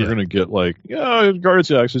way, but you're going to get like, Guardians of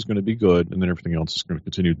the Galaxy is going to be good, and then everything else is going to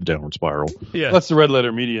continue the downward spiral. Yeah. That's the Red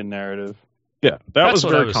Letter Media narrative. Yeah, that was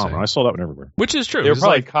very common. I saw that one everywhere. Which is true. They were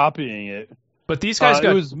probably copying it. But these guys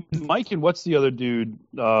got... It was Mike and what's the other dude?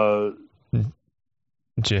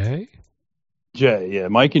 Jay? Jay, yeah.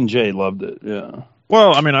 Mike and Jay loved it, yeah.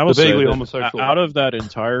 Well, I mean, I would say homosexual. Out of that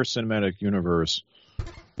entire cinematic universe,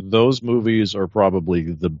 those movies are probably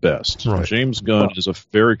the best. Right. James Gunn is a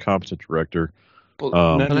very competent director.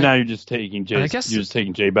 Well, now you're just taking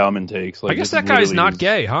Jay Bauman takes. Like, I guess that guy's not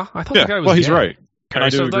gay, huh? I thought that guy was well, he's gay. right. Okay, I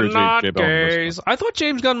do so agree they're not Jay Bauman gays. I thought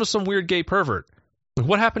James Gunn was some weird gay pervert.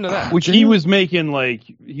 What happened to that? Which he was making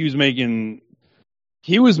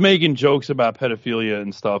jokes about pedophilia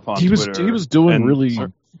and stuff on Twitter. He was doing really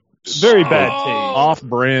very bad taste,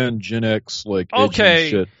 off-brand Gen X edgy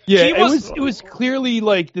shit. Yeah, it was clearly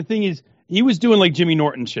like the thing is he was doing like Jimmy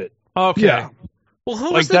Norton shit. Okay. Yeah. Well,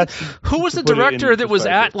 who was the director that was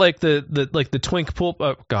at like the twink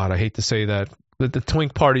pool? God, I hate to say that. The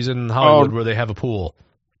twink parties in Hollywood where they have a pool.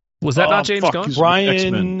 Was that not James Gunn?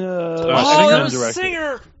 Brian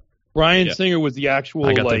Singer. Brian Singer was the actual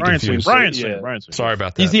Brian Singer. Sorry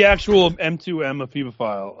about that. He's the actual M2M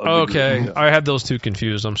Amoebophile. Okay, I had those two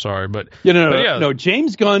confused. I'm sorry, but no.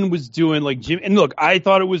 James Gunn was doing like Jim, and look, I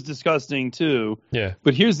thought it was disgusting too. Yeah.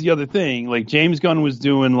 But here's the other thing: like James Gunn was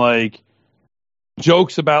doing like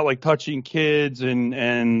jokes about like touching kids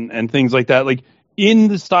and things like that, like in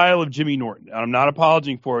the style of Jimmy Norton. I'm not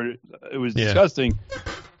apologizing for it. It was disgusting,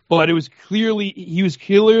 but he was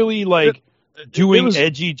clearly like. Doing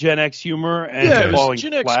edgy Gen X humor and falling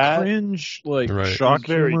Gen X flat. Cringe, shock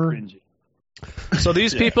very humor. Cringy. So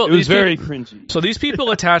these people, it was very cringy. So these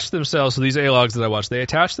people attached themselves to these A-logs that I watched. They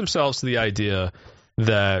attached themselves to the idea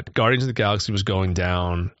that Guardians of the Galaxy was going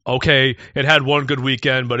down. Okay, it had one good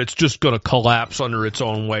weekend, but it's just going to collapse under its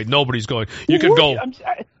own weight. Nobody's going. Who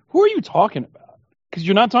are you talking about? Because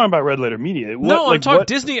you're not talking about Red Letter Media. I'm talking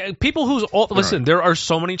Disney. People who's listen. There are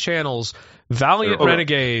so many channels. Valiant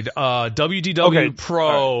Renegade, WDW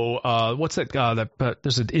Pro. What's that?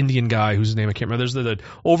 There's an Indian guy whose name I can't remember. There's the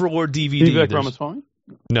Overlord DVD. Ramaswamy?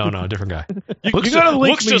 No, different guy. You gotta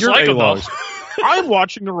link looks just like him though. I'm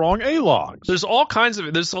watching the wrong A-logs. There's all kinds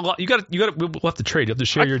of. There's a lot. You got. We'll have to trade. You have to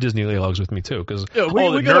share your Disney A-logs with me too, because we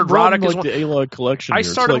Nerdrotic is the A-log collection. I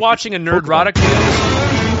started watching a Nerdrotic.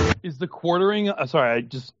 Is the quartering? Sorry,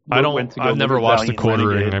 I've never watched the quartering.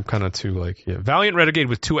 Renegade. I'm kind of too Valiant Renegade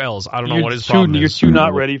with 2 L's. I don't know what his problem is. You're too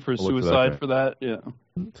not ready for suicide for that. Yeah,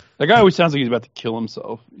 that guy always sounds like he's about to kill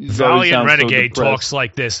himself. Valiant Renegade talks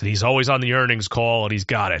like this, and he's always on the earnings call, and he's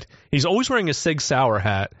got it. He's always wearing a Sig Sauer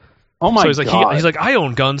hat. Oh my god! He's like, I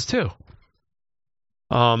own guns too.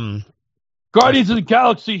 Guardians of the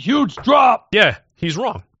Galaxy, huge drop. Yeah, he's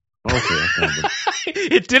wrong. Okay.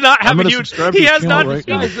 It did not have a huge. He has not. Right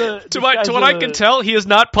to what I can tell, he has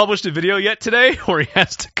not published a video yet today, or he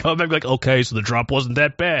has to come and be like, okay, so the drop wasn't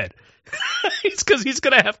that bad. It's because he's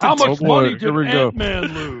gonna have to. How much money did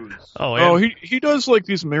Ant-Man lose? He does like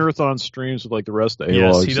these marathon streams with like the rest of the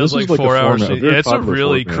A-logs. Yes, he does like 4 hours. Yeah, it's a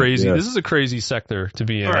really crazy. Yeah. This is a crazy sector to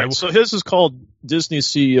be in. All right, so his is called Disney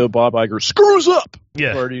CEO Bob Iger screws up.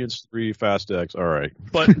 Yeah, Guardians 3 Fast X. All right,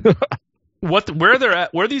 but. Where they're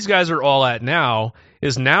at, where these guys are all at now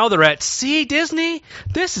is now they're at, see, Disney,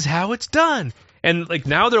 this is how it's done. And like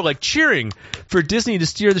now they're like cheering for Disney to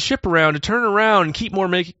steer the ship around, to turn around and keep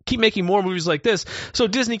making more movies like this, so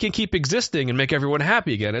Disney can keep existing and make everyone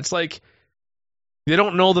happy again. It's like they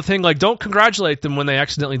don't know the thing. Like, don't congratulate them when they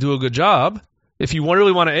accidentally do a good job. If you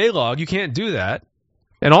really want to A-log, you can't do that.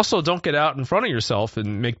 And also, don't get out in front of yourself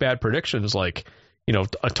and make bad predictions. Like,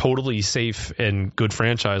 a totally safe and good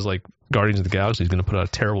franchise like Guardians of the Galaxy is going to put out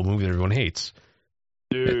a terrible movie that everyone hates.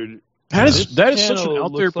 Dude, that is such an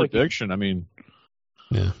out there prediction.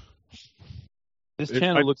 Yeah. This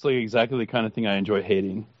channel looks like exactly the kind of thing I enjoy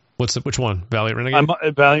hating. Which one? Valiant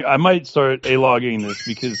Renegade? I might start A-logging this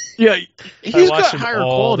because he's got higher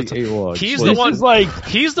quality A-logs. He's the one.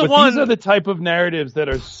 These are the type of narratives that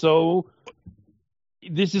are so.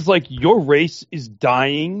 This is like your race is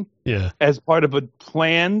dying as part of a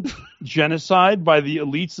planned genocide by the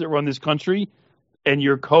elites that run this country, and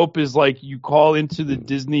your cope is like you call into the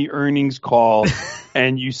Disney earnings call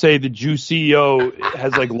and you say the Jew CEO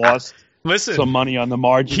has like lost some money on the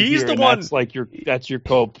margin. He's the one. That's your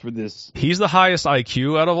cope for this. He's the highest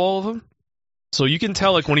IQ out of all of them. So you can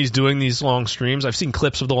tell like when he's doing these long streams. I've seen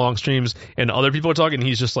clips of the long streams and other people are talking. And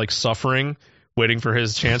he's just like suffering. Waiting for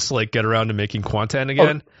his chance to like get around to making content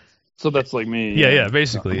again. So that's like me. Yeah,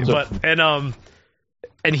 basically. But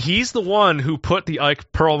and he's the one who put the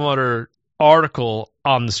Ike Perlmutter article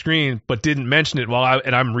on the screen, but didn't mention it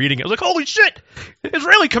I'm reading it. I was like, holy shit,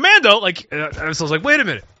 Israeli commando! Like, so I was like, wait a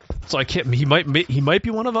minute. So I can't. He might be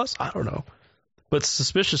one of us. I don't know. But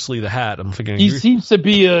suspiciously, the hat. I'm thinking he seems to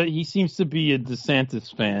be a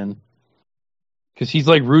DeSantis fan. Because he's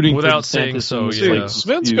like rooting without for saying so. Yeah,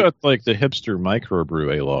 Sven's got like the hipster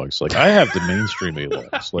microbrew A-logs. Like I have the mainstream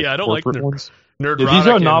A-logs. Like, I don't like ones. Nerdrotic. These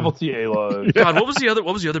are novelty A-logs. God, what was the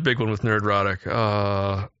other big one with Nerdrotic?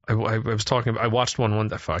 I was talking. I watched one. I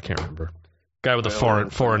can't remember. Guy with the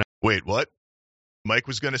foreign. Wait, what? Mike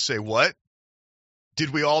was going to say what? Did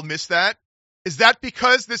we all miss that? Is that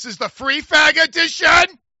because this is the free fag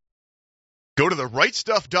edition? Go to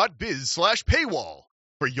therightstuff.biz/paywall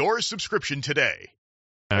for your subscription today.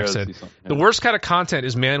 Accent. The worst kind of content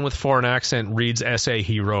is man with foreign accent reads essay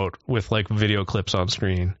he wrote with like video clips on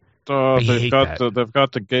screen. They've got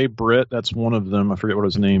the gay Brit. That's one of them. I forget what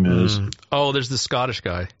his name is. Oh, there's the Scottish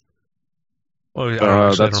guy.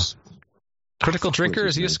 Oh, that's Critical Drinker.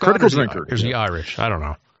 Is he a Scottish? Critical Drinker. Or is he Irish? I don't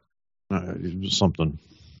know. Something.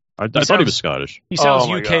 I thought he was Scottish. He sounds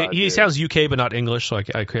UK. God, he sounds UK, but not English, so I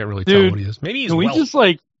can't really tell what he is. Maybe he's Welsh. Just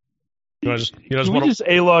like. Can we just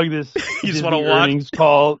A-log this you just want to watch earnings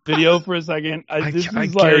call video for a second? I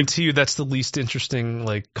guarantee you that's the least interesting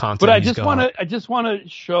content. But I just want to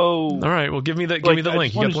show. All right, well give me the link. You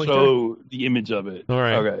got to show the image of it. All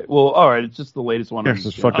right. Okay. Well, all right. It's just the latest one.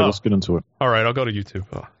 Let's get into it. All right, I'll go to YouTube.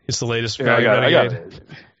 It's the latest. Yeah, I got it.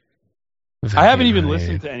 I haven't even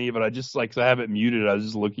listened to any of it. I just I have it muted. I was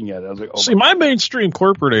just looking at it. I was like, oh. See, my mainstream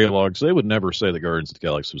corporate A-logs, they would never say the Guardians of the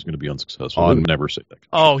Galaxy was going to be unsuccessful. They would never say that.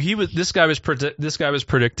 Oh, this guy was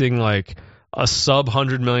predicting like a sub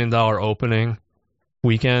 $100 million opening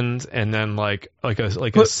weekend, and then like a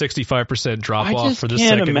 65% drop off for the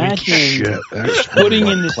second week. I just can't imagine putting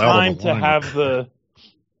in the time to have the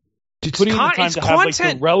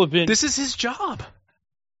relevant. This is his job.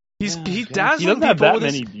 He's he doesn't have that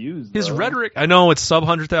many views. His rhetoric. I know it's sub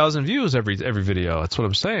 100,000 views every video. That's what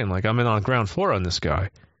I'm saying. Like I'm in on ground floor on this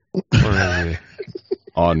guy.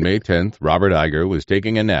 On May 10th, Robert Iger was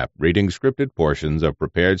taking a nap, reading scripted portions of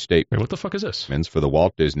prepared statements. Wait, what the fuck is this? For the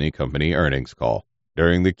Walt Disney Company earnings call.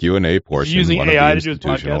 During the Q&A portion, one of the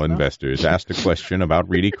institutional investors asked a question about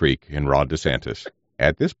Reedy Creek and Ron DeSantis.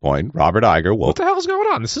 At this point, Robert Iger woke. What the hell is going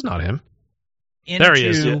on? This is not him. There he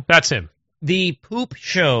is. Yeah, that's him. The poop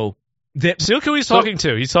show that see, look who he's talking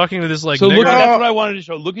to. He's talking to this So look, that's what I wanted to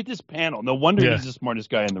show. Look at this panel. No wonder he's the smartest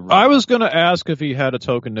guy in the room. I was going to ask if he had a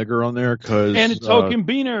token nigger on there and a token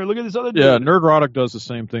beaner. Look at this other dude. Yeah, Nerdrotic does the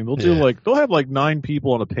same thing. They'll have 9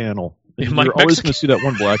 people on a panel. You're always going to see that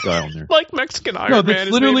one black guy on there. Like Mexican Iron Man. No, that's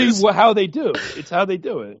literally how they do it. It's how they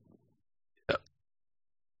do it.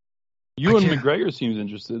 Ewan McGregor seems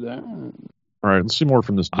interested there. All right, let's see more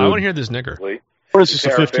from this dude. I want to hear this nigger. Or is this a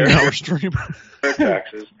 15-hour stream?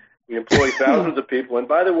 Taxes. We employ thousands of people, and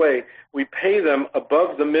by the way, we pay them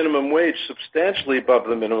above the minimum wage, substantially above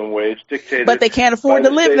the minimum wage dictated. But they can't afford to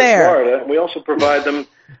live there. Florida. We also provide them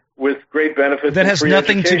with great benefits. That has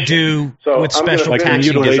nothing to do with special tax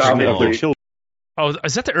mutilation of their children. Oh,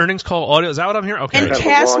 is that the earnings call audio? Is that what I'm hearing? Okay. And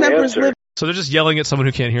cast members live. So they're just yelling at someone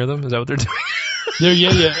who can't hear them? Is that what they're doing?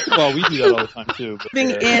 Yeah. Well, we do that all the time too.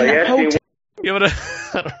 Living in hotel. Yeah, but I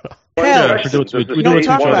don't know. We do it to each other. We do it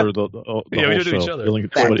to each other.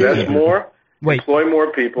 Invest more, employ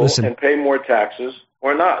more people, and pay more taxes,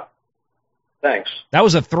 or not. Thanks. That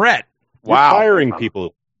was a threat. Wow. Hiring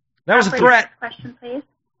people. That was a threat. Question, please.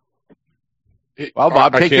 Well,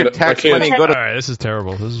 Bob, take your tax money and go to... All right, this is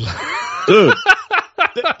terrible. Dude,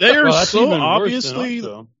 they are so obviously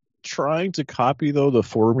trying to copy, though, the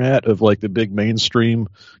format of, the big mainstream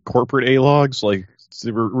corporate A-logs.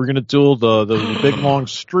 We're going to do the big, long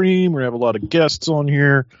stream. We're going to have a lot of guests on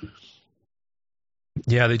here.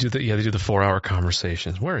 Yeah, they do the 4-hour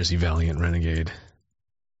conversations. Where is he, Valiant Renegade?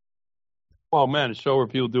 Oh, man, a show where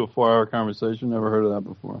people do a 4-hour conversation. Never heard of that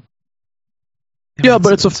before. Yeah,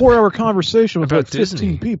 but it's a 4-hour conversation with about 15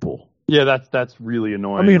 Disney. people. Yeah, that's really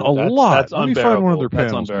annoying. I mean, a lot. That's Let me unbearable. find one of their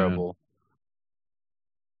That's panels, unbearable.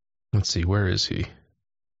 Let's see, where is he?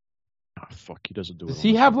 Oh, fuck, he doesn't do it. Does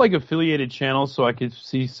he have affiliated channels so I could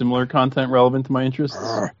see similar content relevant to my interests?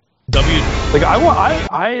 I hate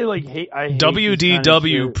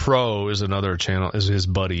WDW kind of Pro is another channel. Is his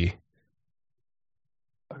buddy?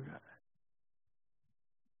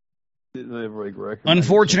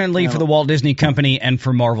 Unfortunately for the Walt Disney Company and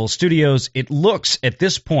for Marvel Studios, it looks at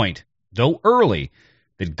this point, though early,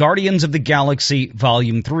 that Guardians of the Galaxy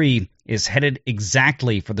Volume 3 is headed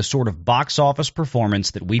exactly for the sort of box office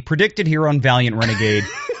performance that we predicted here on Valiant Renegade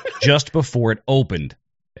just before it opened.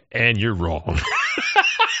 And you're wrong.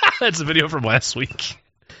 That's a video from last week.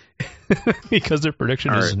 Because their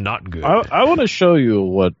prediction is not good. I want to show you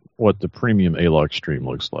what the premium A-Log stream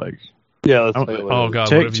looks like. Yeah, let's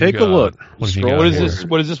God! Take a look. What is this?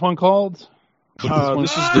 What is this one called? This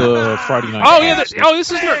is the Friday night. Oh yeah,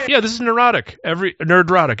 this is Nerdrotic.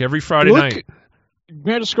 Every Friday night.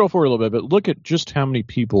 May I just scroll forward a little bit, but look at just how many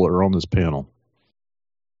people are on this panel.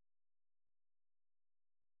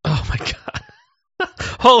 Oh my god!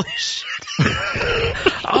 Holy shit!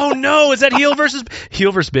 Oh no! Is that heel versus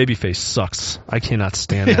babyface? Sucks. I cannot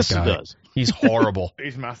stand that guy. He does. He's horrible.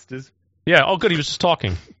 He's Masters. Yeah. Oh, good. He was just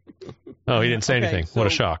talking. Oh, he didn't say anything. So, what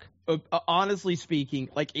a shock. Honestly speaking,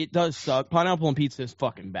 like, it does suck. Pineapple on pizza is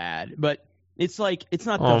fucking bad, but it's like, it's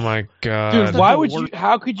not. Oh my god, dude! Why would you?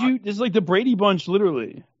 How could you? This is like the Brady Bunch,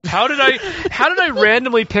 literally. How did I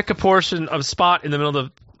randomly pick a portion of spot in the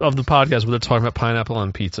middle of the podcast where they're talking about pineapple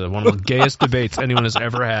on pizza? One of the gayest debates anyone has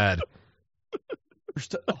ever had.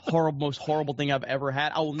 Most horrible thing I've ever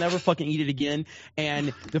had. I will never fucking eat it again.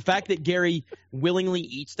 And the fact that Gary willingly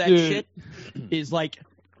eats that shit is like.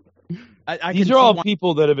 These are all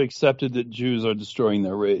people that have accepted that Jews are destroying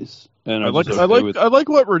their race. And I like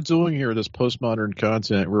what we're doing here. This postmodern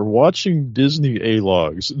content. We're watching Disney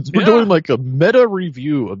A-Logs. We're doing like a meta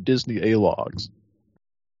review of Disney A-Logs.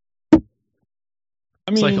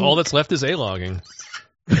 It's like all that's left is A-logging.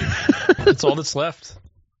 That's all that's left.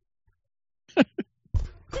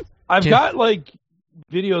 I've got like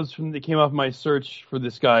videos that came off my search for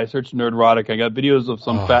this guy. Search Nerdrotic. I got videos of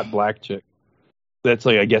some fat black chick. That's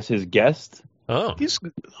like, I guess, his guest. Oh, he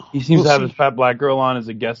seems to have his fat black girl on as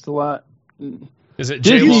a guest a lot. Is it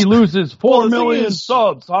Disney loses 4 million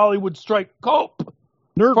subs? Hollywood strike cope.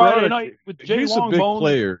 Friday night with Jay He's Longbone. A big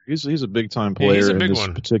player. He's a big time player in this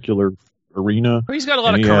particular arena. He's got a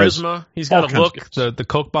lot of charisma. He's got a look, the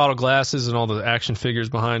Coke bottle glasses, and all the action figures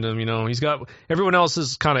behind him. You know, he's got everyone else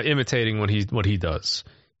is kind of imitating what he does.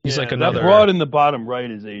 He's like another. That broad in the bottom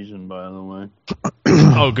right is Asian, by the way.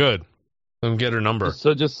 Oh, good. Let me get her number.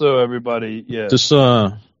 Just so everybody, This is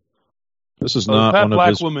not that one black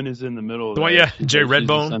of his. woman is in the middle. Jay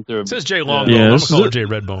Redbone. It says Jay Longbone. Yeah, I'm gonna call her Jay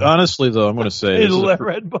Redbone. Honestly, though, I'm going to say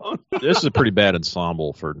Redbone. This is a pretty bad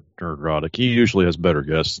ensemble for Nerdrotic. He usually has better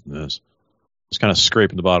guests than this. He's kind of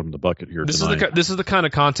scraping the bottom of the bucket here tonight. This is the kind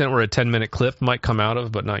of content where a 10-minute clip might come out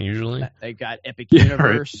of, but not usually. They got Epic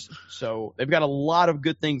Universe, so they've got a lot of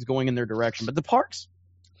good things going in their direction. But the parks,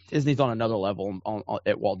 Disney's on another level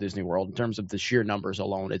at Walt Disney World in terms of the sheer numbers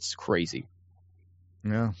alone. It's crazy.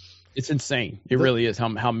 Yeah, it's insane. It really is how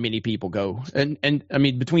many people go. And I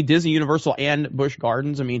mean, between Disney, Universal, and Busch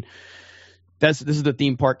Gardens, I mean, this is the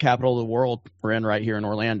theme park capital of the world we're in right here in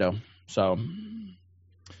Orlando. So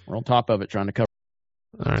we're on top of it, trying to cover.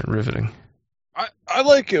 All right, riveting. I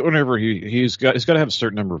like it whenever he's got to have a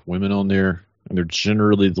certain number of women on there. And they're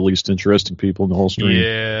generally the least interesting people in the whole stream.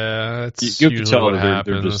 Yeah, that's you can tell that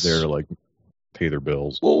they're just there to like pay their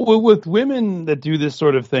bills. Well, with women that do this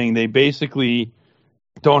sort of thing, they basically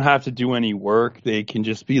don't have to do any work. They can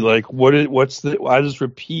just be like, I just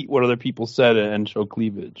repeat what other people said and show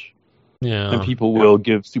cleavage. Yeah, and people will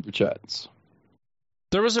give super chats.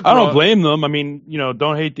 There was I don't blame them. I mean,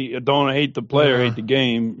 don't hate the player, hate the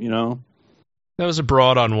game. There was a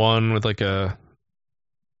broad on one with like a.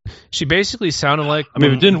 She basically sounded like. I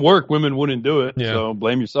mean, if it didn't work, women wouldn't do it. Yeah. So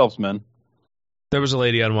blame yourselves, men. There was a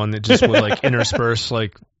lady on one that just would like intersperse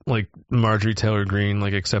like Marjorie Taylor Greene,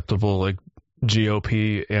 like acceptable like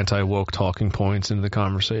GOP anti-woke talking points into the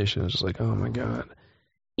conversation. It's just like, oh my god,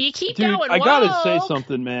 you keep going. I gotta say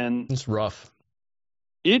something, man. It's rough.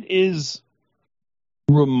 It is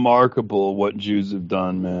remarkable what Jews have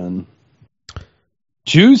done, man.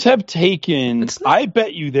 Jews have taken. I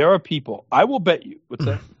bet you there are people. I will bet you. What's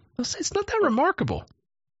that? It's not that remarkable.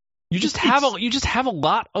 You just have a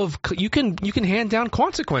lot of. You can hand down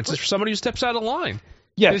consequences for somebody who steps out of line.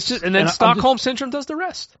 Yes, and then Stockholm Syndrome does the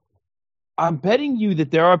rest. I'm betting you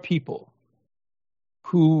that there are people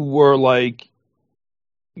who were like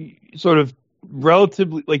sort of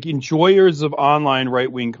relatively like enjoyers of online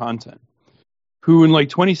right-wing content, who in like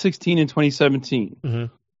 2016 and 2017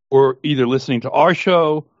 were either listening to our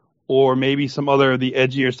show or maybe some other of the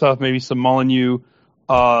edgier stuff, maybe some Molyneux,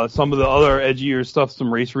 some of the other edgier stuff,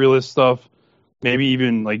 some race realist stuff, maybe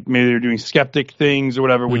even like maybe they're doing skeptic things or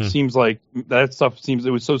whatever, which seems like that stuff it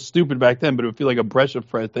was so stupid back then, but it would feel like a breath of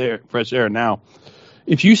fresh air now.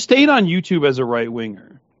 If you stayed on YouTube as a right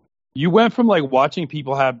winger, you went from like watching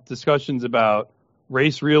people have discussions about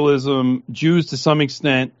race realism, Jews to some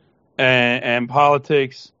extent, and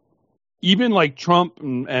politics, even like Trump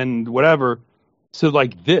and whatever, to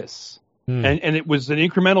like this. And it was an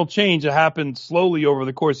incremental change that happened slowly over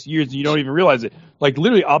the course of years, and you don't even realize it. Like,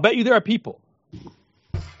 literally, I'll bet you there are people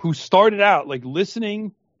who started out, like,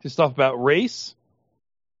 listening to stuff about race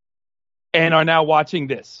and are now watching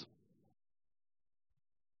this.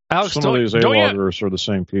 Alex, some of these A-loggers are the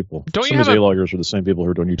same people. Some of these A-loggers are the same people who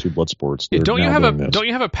are doing YouTube Blood Sports. Don't you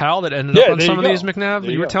have a pal that ended up on some of these,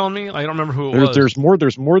 McNabb? You were telling me? I don't remember who it was. There's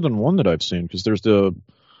more than one that I've seen, because there's the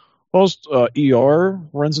host ER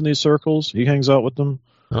runs in these circles. He hangs out with them.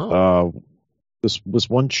 This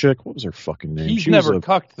one chick, what was her fucking name? She's never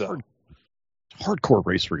cucked, though. Hardcore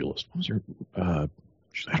race realist. What was her?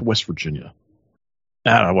 She's out of West Virginia.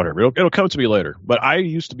 I don't know, whatever. It'll come to me later. But I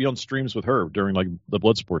used to be on streams with her during like the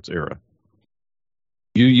Blood Sports era.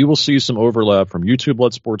 You will see some overlap from YouTube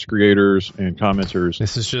Blood Sports creators and commenters.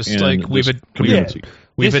 This is just like we've adapted.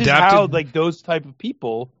 Is how like those type of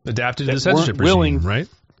people adapted to the censorship regime, right?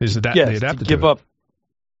 Is that they adapted to give up?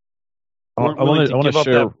 I want to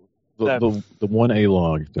share the one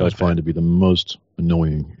A-log that I find to be the most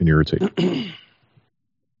annoying and irritating.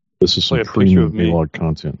 This is some premium A-log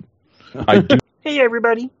content. Hey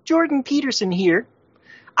everybody, Jordan Peterson here.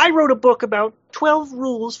 I wrote a book about 12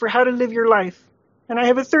 rules for how to live your life, and I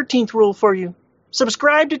have a 13th rule for you.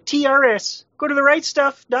 Subscribe to TRS. Go to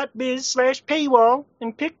therightstuff.biz/paywall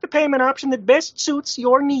and pick the payment option that best suits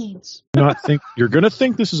your needs. You're going to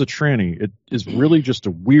think this is a tranny. It is really just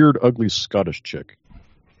a weird, ugly Scottish chick.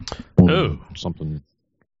 Something.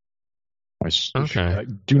 I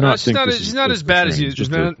do not think she's not as bad as you.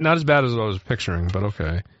 Not as bad as I was picturing, but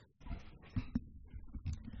okay.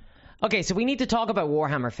 Okay, so we need to talk about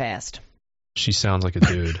Warhammer Fest. She sounds like a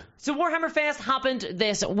dude. So Warhammer Fest happened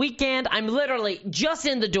this weekend. I'm literally just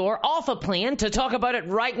in the door, off a plane, to talk about it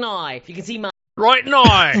right now. If you can see my... Right now!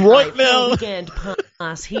 Right now! Weekend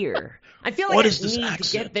pass here. I feel like I need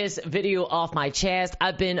to get this video off my chest.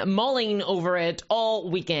 I've been mulling over it all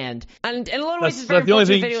weekend. And in a lot of ways, it's very the only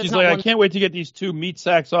thing. video. She's like, I can't wait to get these 2 meat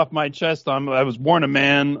sacks off my chest. I was born a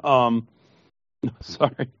man.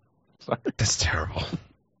 Sorry. That's terrible.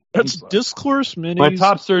 That's Discourse Minis. My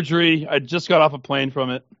top surgery. I just got off a plane from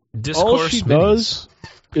it. All she does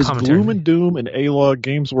is gloom and doom and A-Log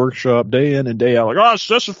Games Workshop day in and day out. Like,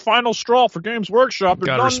 that's the final straw for Games Workshop. They're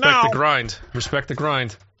gotta respect now. the grind. Respect the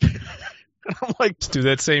grind. I'm like, just do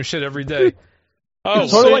that same shit every day.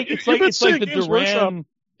 It's like the Duran. Workshop.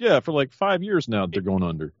 Yeah, for like 5 years now, they're going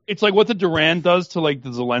under. It's like what the Duran does to like the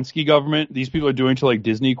Zelensky government. These people are doing to like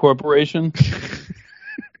Disney Corporation.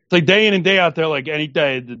 It's like day in and day out there, like any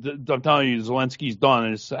day. I'm telling you, Zelensky's done,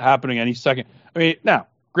 and it's happening any second. I mean, now,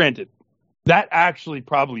 granted, that actually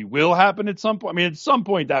probably will happen at some point. I mean, at some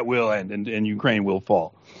point that will end, and Ukraine will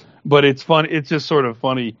fall. But it's fun. It's just sort of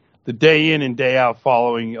funny. The day in and day out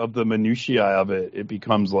following of the minutiae of it, it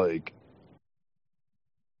becomes like,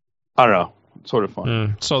 I don't know, sort of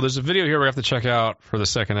fun. So there's a video here we have to check out for the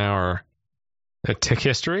second hour. At Tick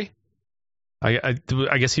History. I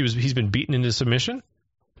guess he's been beaten into submission.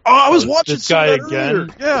 Oh, I was watching this guy again.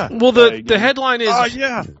 Yeah. Well, the headline is.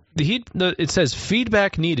 Yeah. It says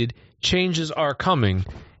feedback needed, changes are coming,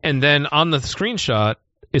 and then on the screenshot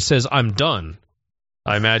it says I'm done.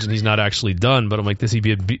 I imagine he's not actually done, but I'm like, does he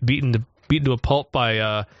be beaten to a pulp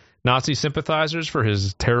by Nazi sympathizers for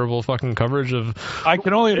his terrible fucking coverage of? I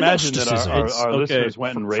can only imagine that our listeners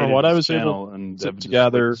went and raided from what I was able and to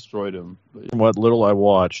gather, destroyed him. From what little I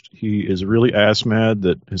watched, he is really ass mad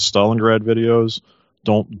that his Stalingrad videos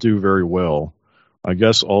don't do very well. I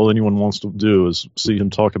guess all anyone wants to do is see him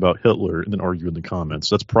talk about Hitler and then argue in the comments.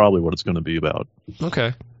 That's probably what it's going to be about.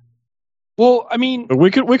 Okay. Well, I mean, but we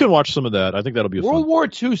can watch some of that. I think that'll be World War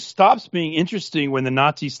II stops being interesting when the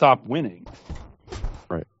Nazis stop winning.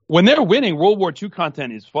 Right. When they're winning, World War II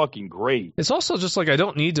content is fucking great. It's also just like I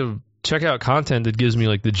don't need to check out content that gives me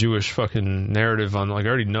like the Jewish fucking narrative on like I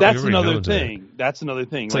already know. That's another thing. That's another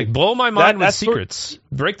thing. It's like blow my mind with secrets.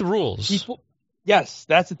 Break the rules. Yes,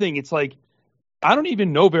 that's the thing. It's like I don't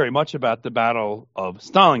even know very much about the Battle of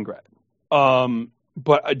Stalingrad.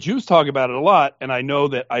 But Jews talk about it a lot, and I know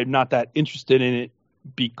that I'm not that interested in it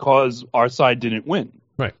because our side didn't win.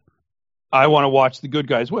 Right. I want to watch the good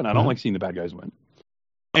guys win. I don't like seeing the bad guys win.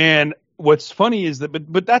 And what's funny is that,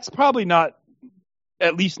 but that's probably not,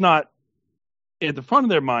 at least not at the front of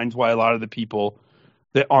their minds, why a lot of the people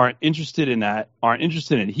that aren't interested in that aren't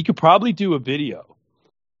interested in it. He could probably do a video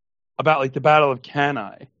about like the Battle of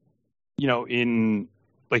Cannae, in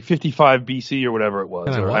like 55 BC or whatever it was.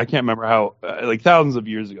 I can't remember how, like thousands of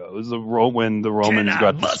years ago. It was when the Romans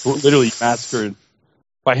got literally massacred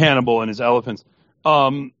by Hannibal and his elephants.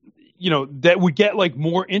 That would get like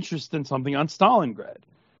more interest than something on Stalingrad.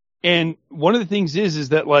 And one of the things is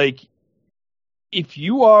that like, if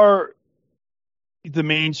you are the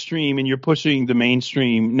mainstream and you're pushing the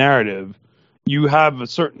mainstream narrative, you have a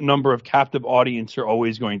certain number of captive audience you're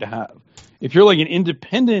always going to have. If you're like an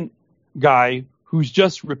independent guy who's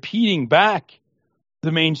just repeating back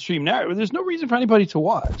the mainstream narrative, there's no reason for anybody to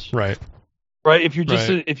watch. Right. If you're just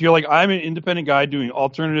if you're like, I'm an independent guy doing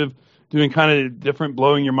alternative, doing kind of different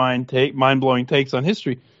blowing your mind blowing takes on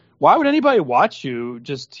history, why would anybody watch you?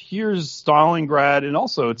 Just here's Stalingrad, and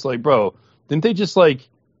also it's like, bro, didn't they just like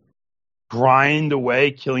grind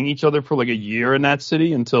away, killing each other for like a year in that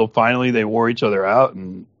city until finally they wore each other out?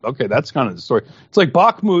 And okay, that's kind of the story. It's like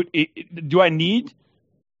Bakhmut. Do I need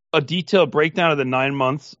a detailed breakdown of the 9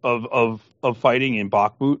 months of fighting in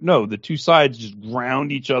Bakhmut? No, the two sides just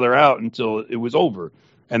ground each other out until it was over,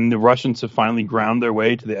 and the Russians have finally ground their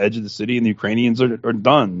way to the edge of the city, and the Ukrainians are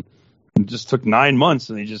done. It just took 9 months,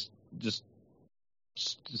 and they just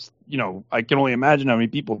I can only imagine how many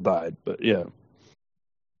people died, but yeah.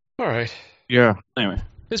 All right. Yeah. Anyway,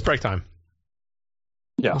 it's break time.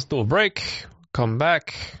 Yeah. Let's do a break. Come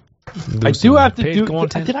back. I do have to do.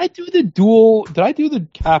 Did I do the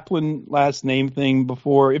Kaplan last name thing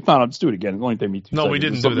before? If not, I'll just do it again. It'll only take me 2 seconds. No, we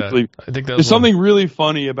didn't do that. I think there's something really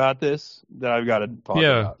funny about this that I've got to talk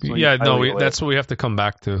about. So that's what we have to come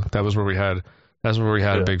back to. That was where we had. That's where we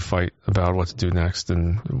had a big fight about what to do next,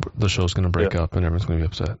 and the show's going to break up, and everyone's going to be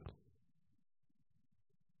upset.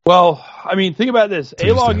 Well, I mean, think about this.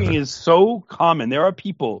 A-logging is so common. There are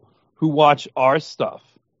people who watch our stuff,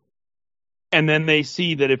 and then they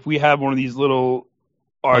see that if we have one of these little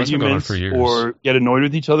arguments or get annoyed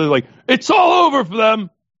with each other, like, it's all over for them.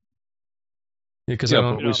 Yeah,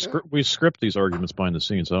 because we script these arguments behind the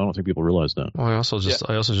scenes. So I don't think people realize that. Well, I also just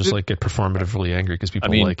like get performatively angry because people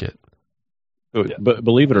like it. But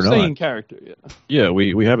believe it or not, same character. Yeah,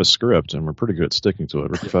 we have a script and we're pretty good at sticking to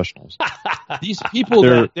it. We're professionals. These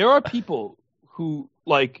people, there are people who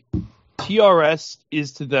like TRS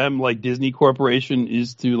is to them like Disney Corporation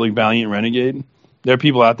is to like Valiant Renegade. There are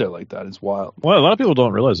people out there like that. It's wild. Well, a lot of people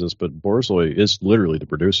don't realize this, but Borzoi is literally the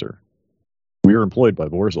producer. We are employed by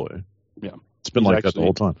Borzoi. Yeah, it's been like that the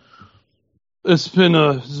whole time. It's been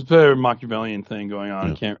a very Machiavellian thing going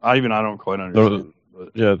on. Yeah. I don't quite understand.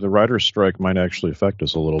 The writer's strike might actually affect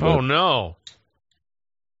us a little bit. Oh, no.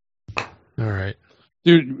 All right.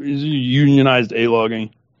 Dude, is it unionized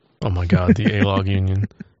A-logging? Oh, my God, the A-log union.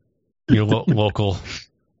 Your local.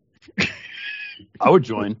 I would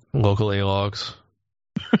join. Local A-logs.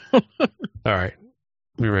 All right.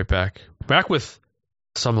 We'll be right back. Back with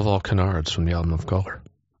Some of All Canards from the album of Color.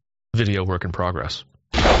 Video work in progress.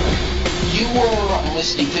 You were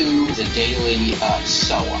listening to the Daily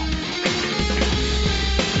SOA.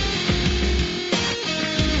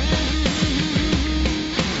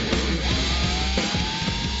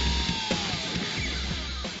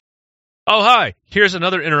 Oh, hi. Here's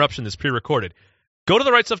another interruption that's pre-recorded. Go to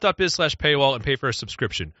therightstuff.biz/paywall and pay for a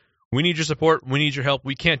subscription. We need your support. We need your help.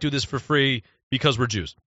 We can't do this for free because we're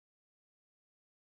Jews.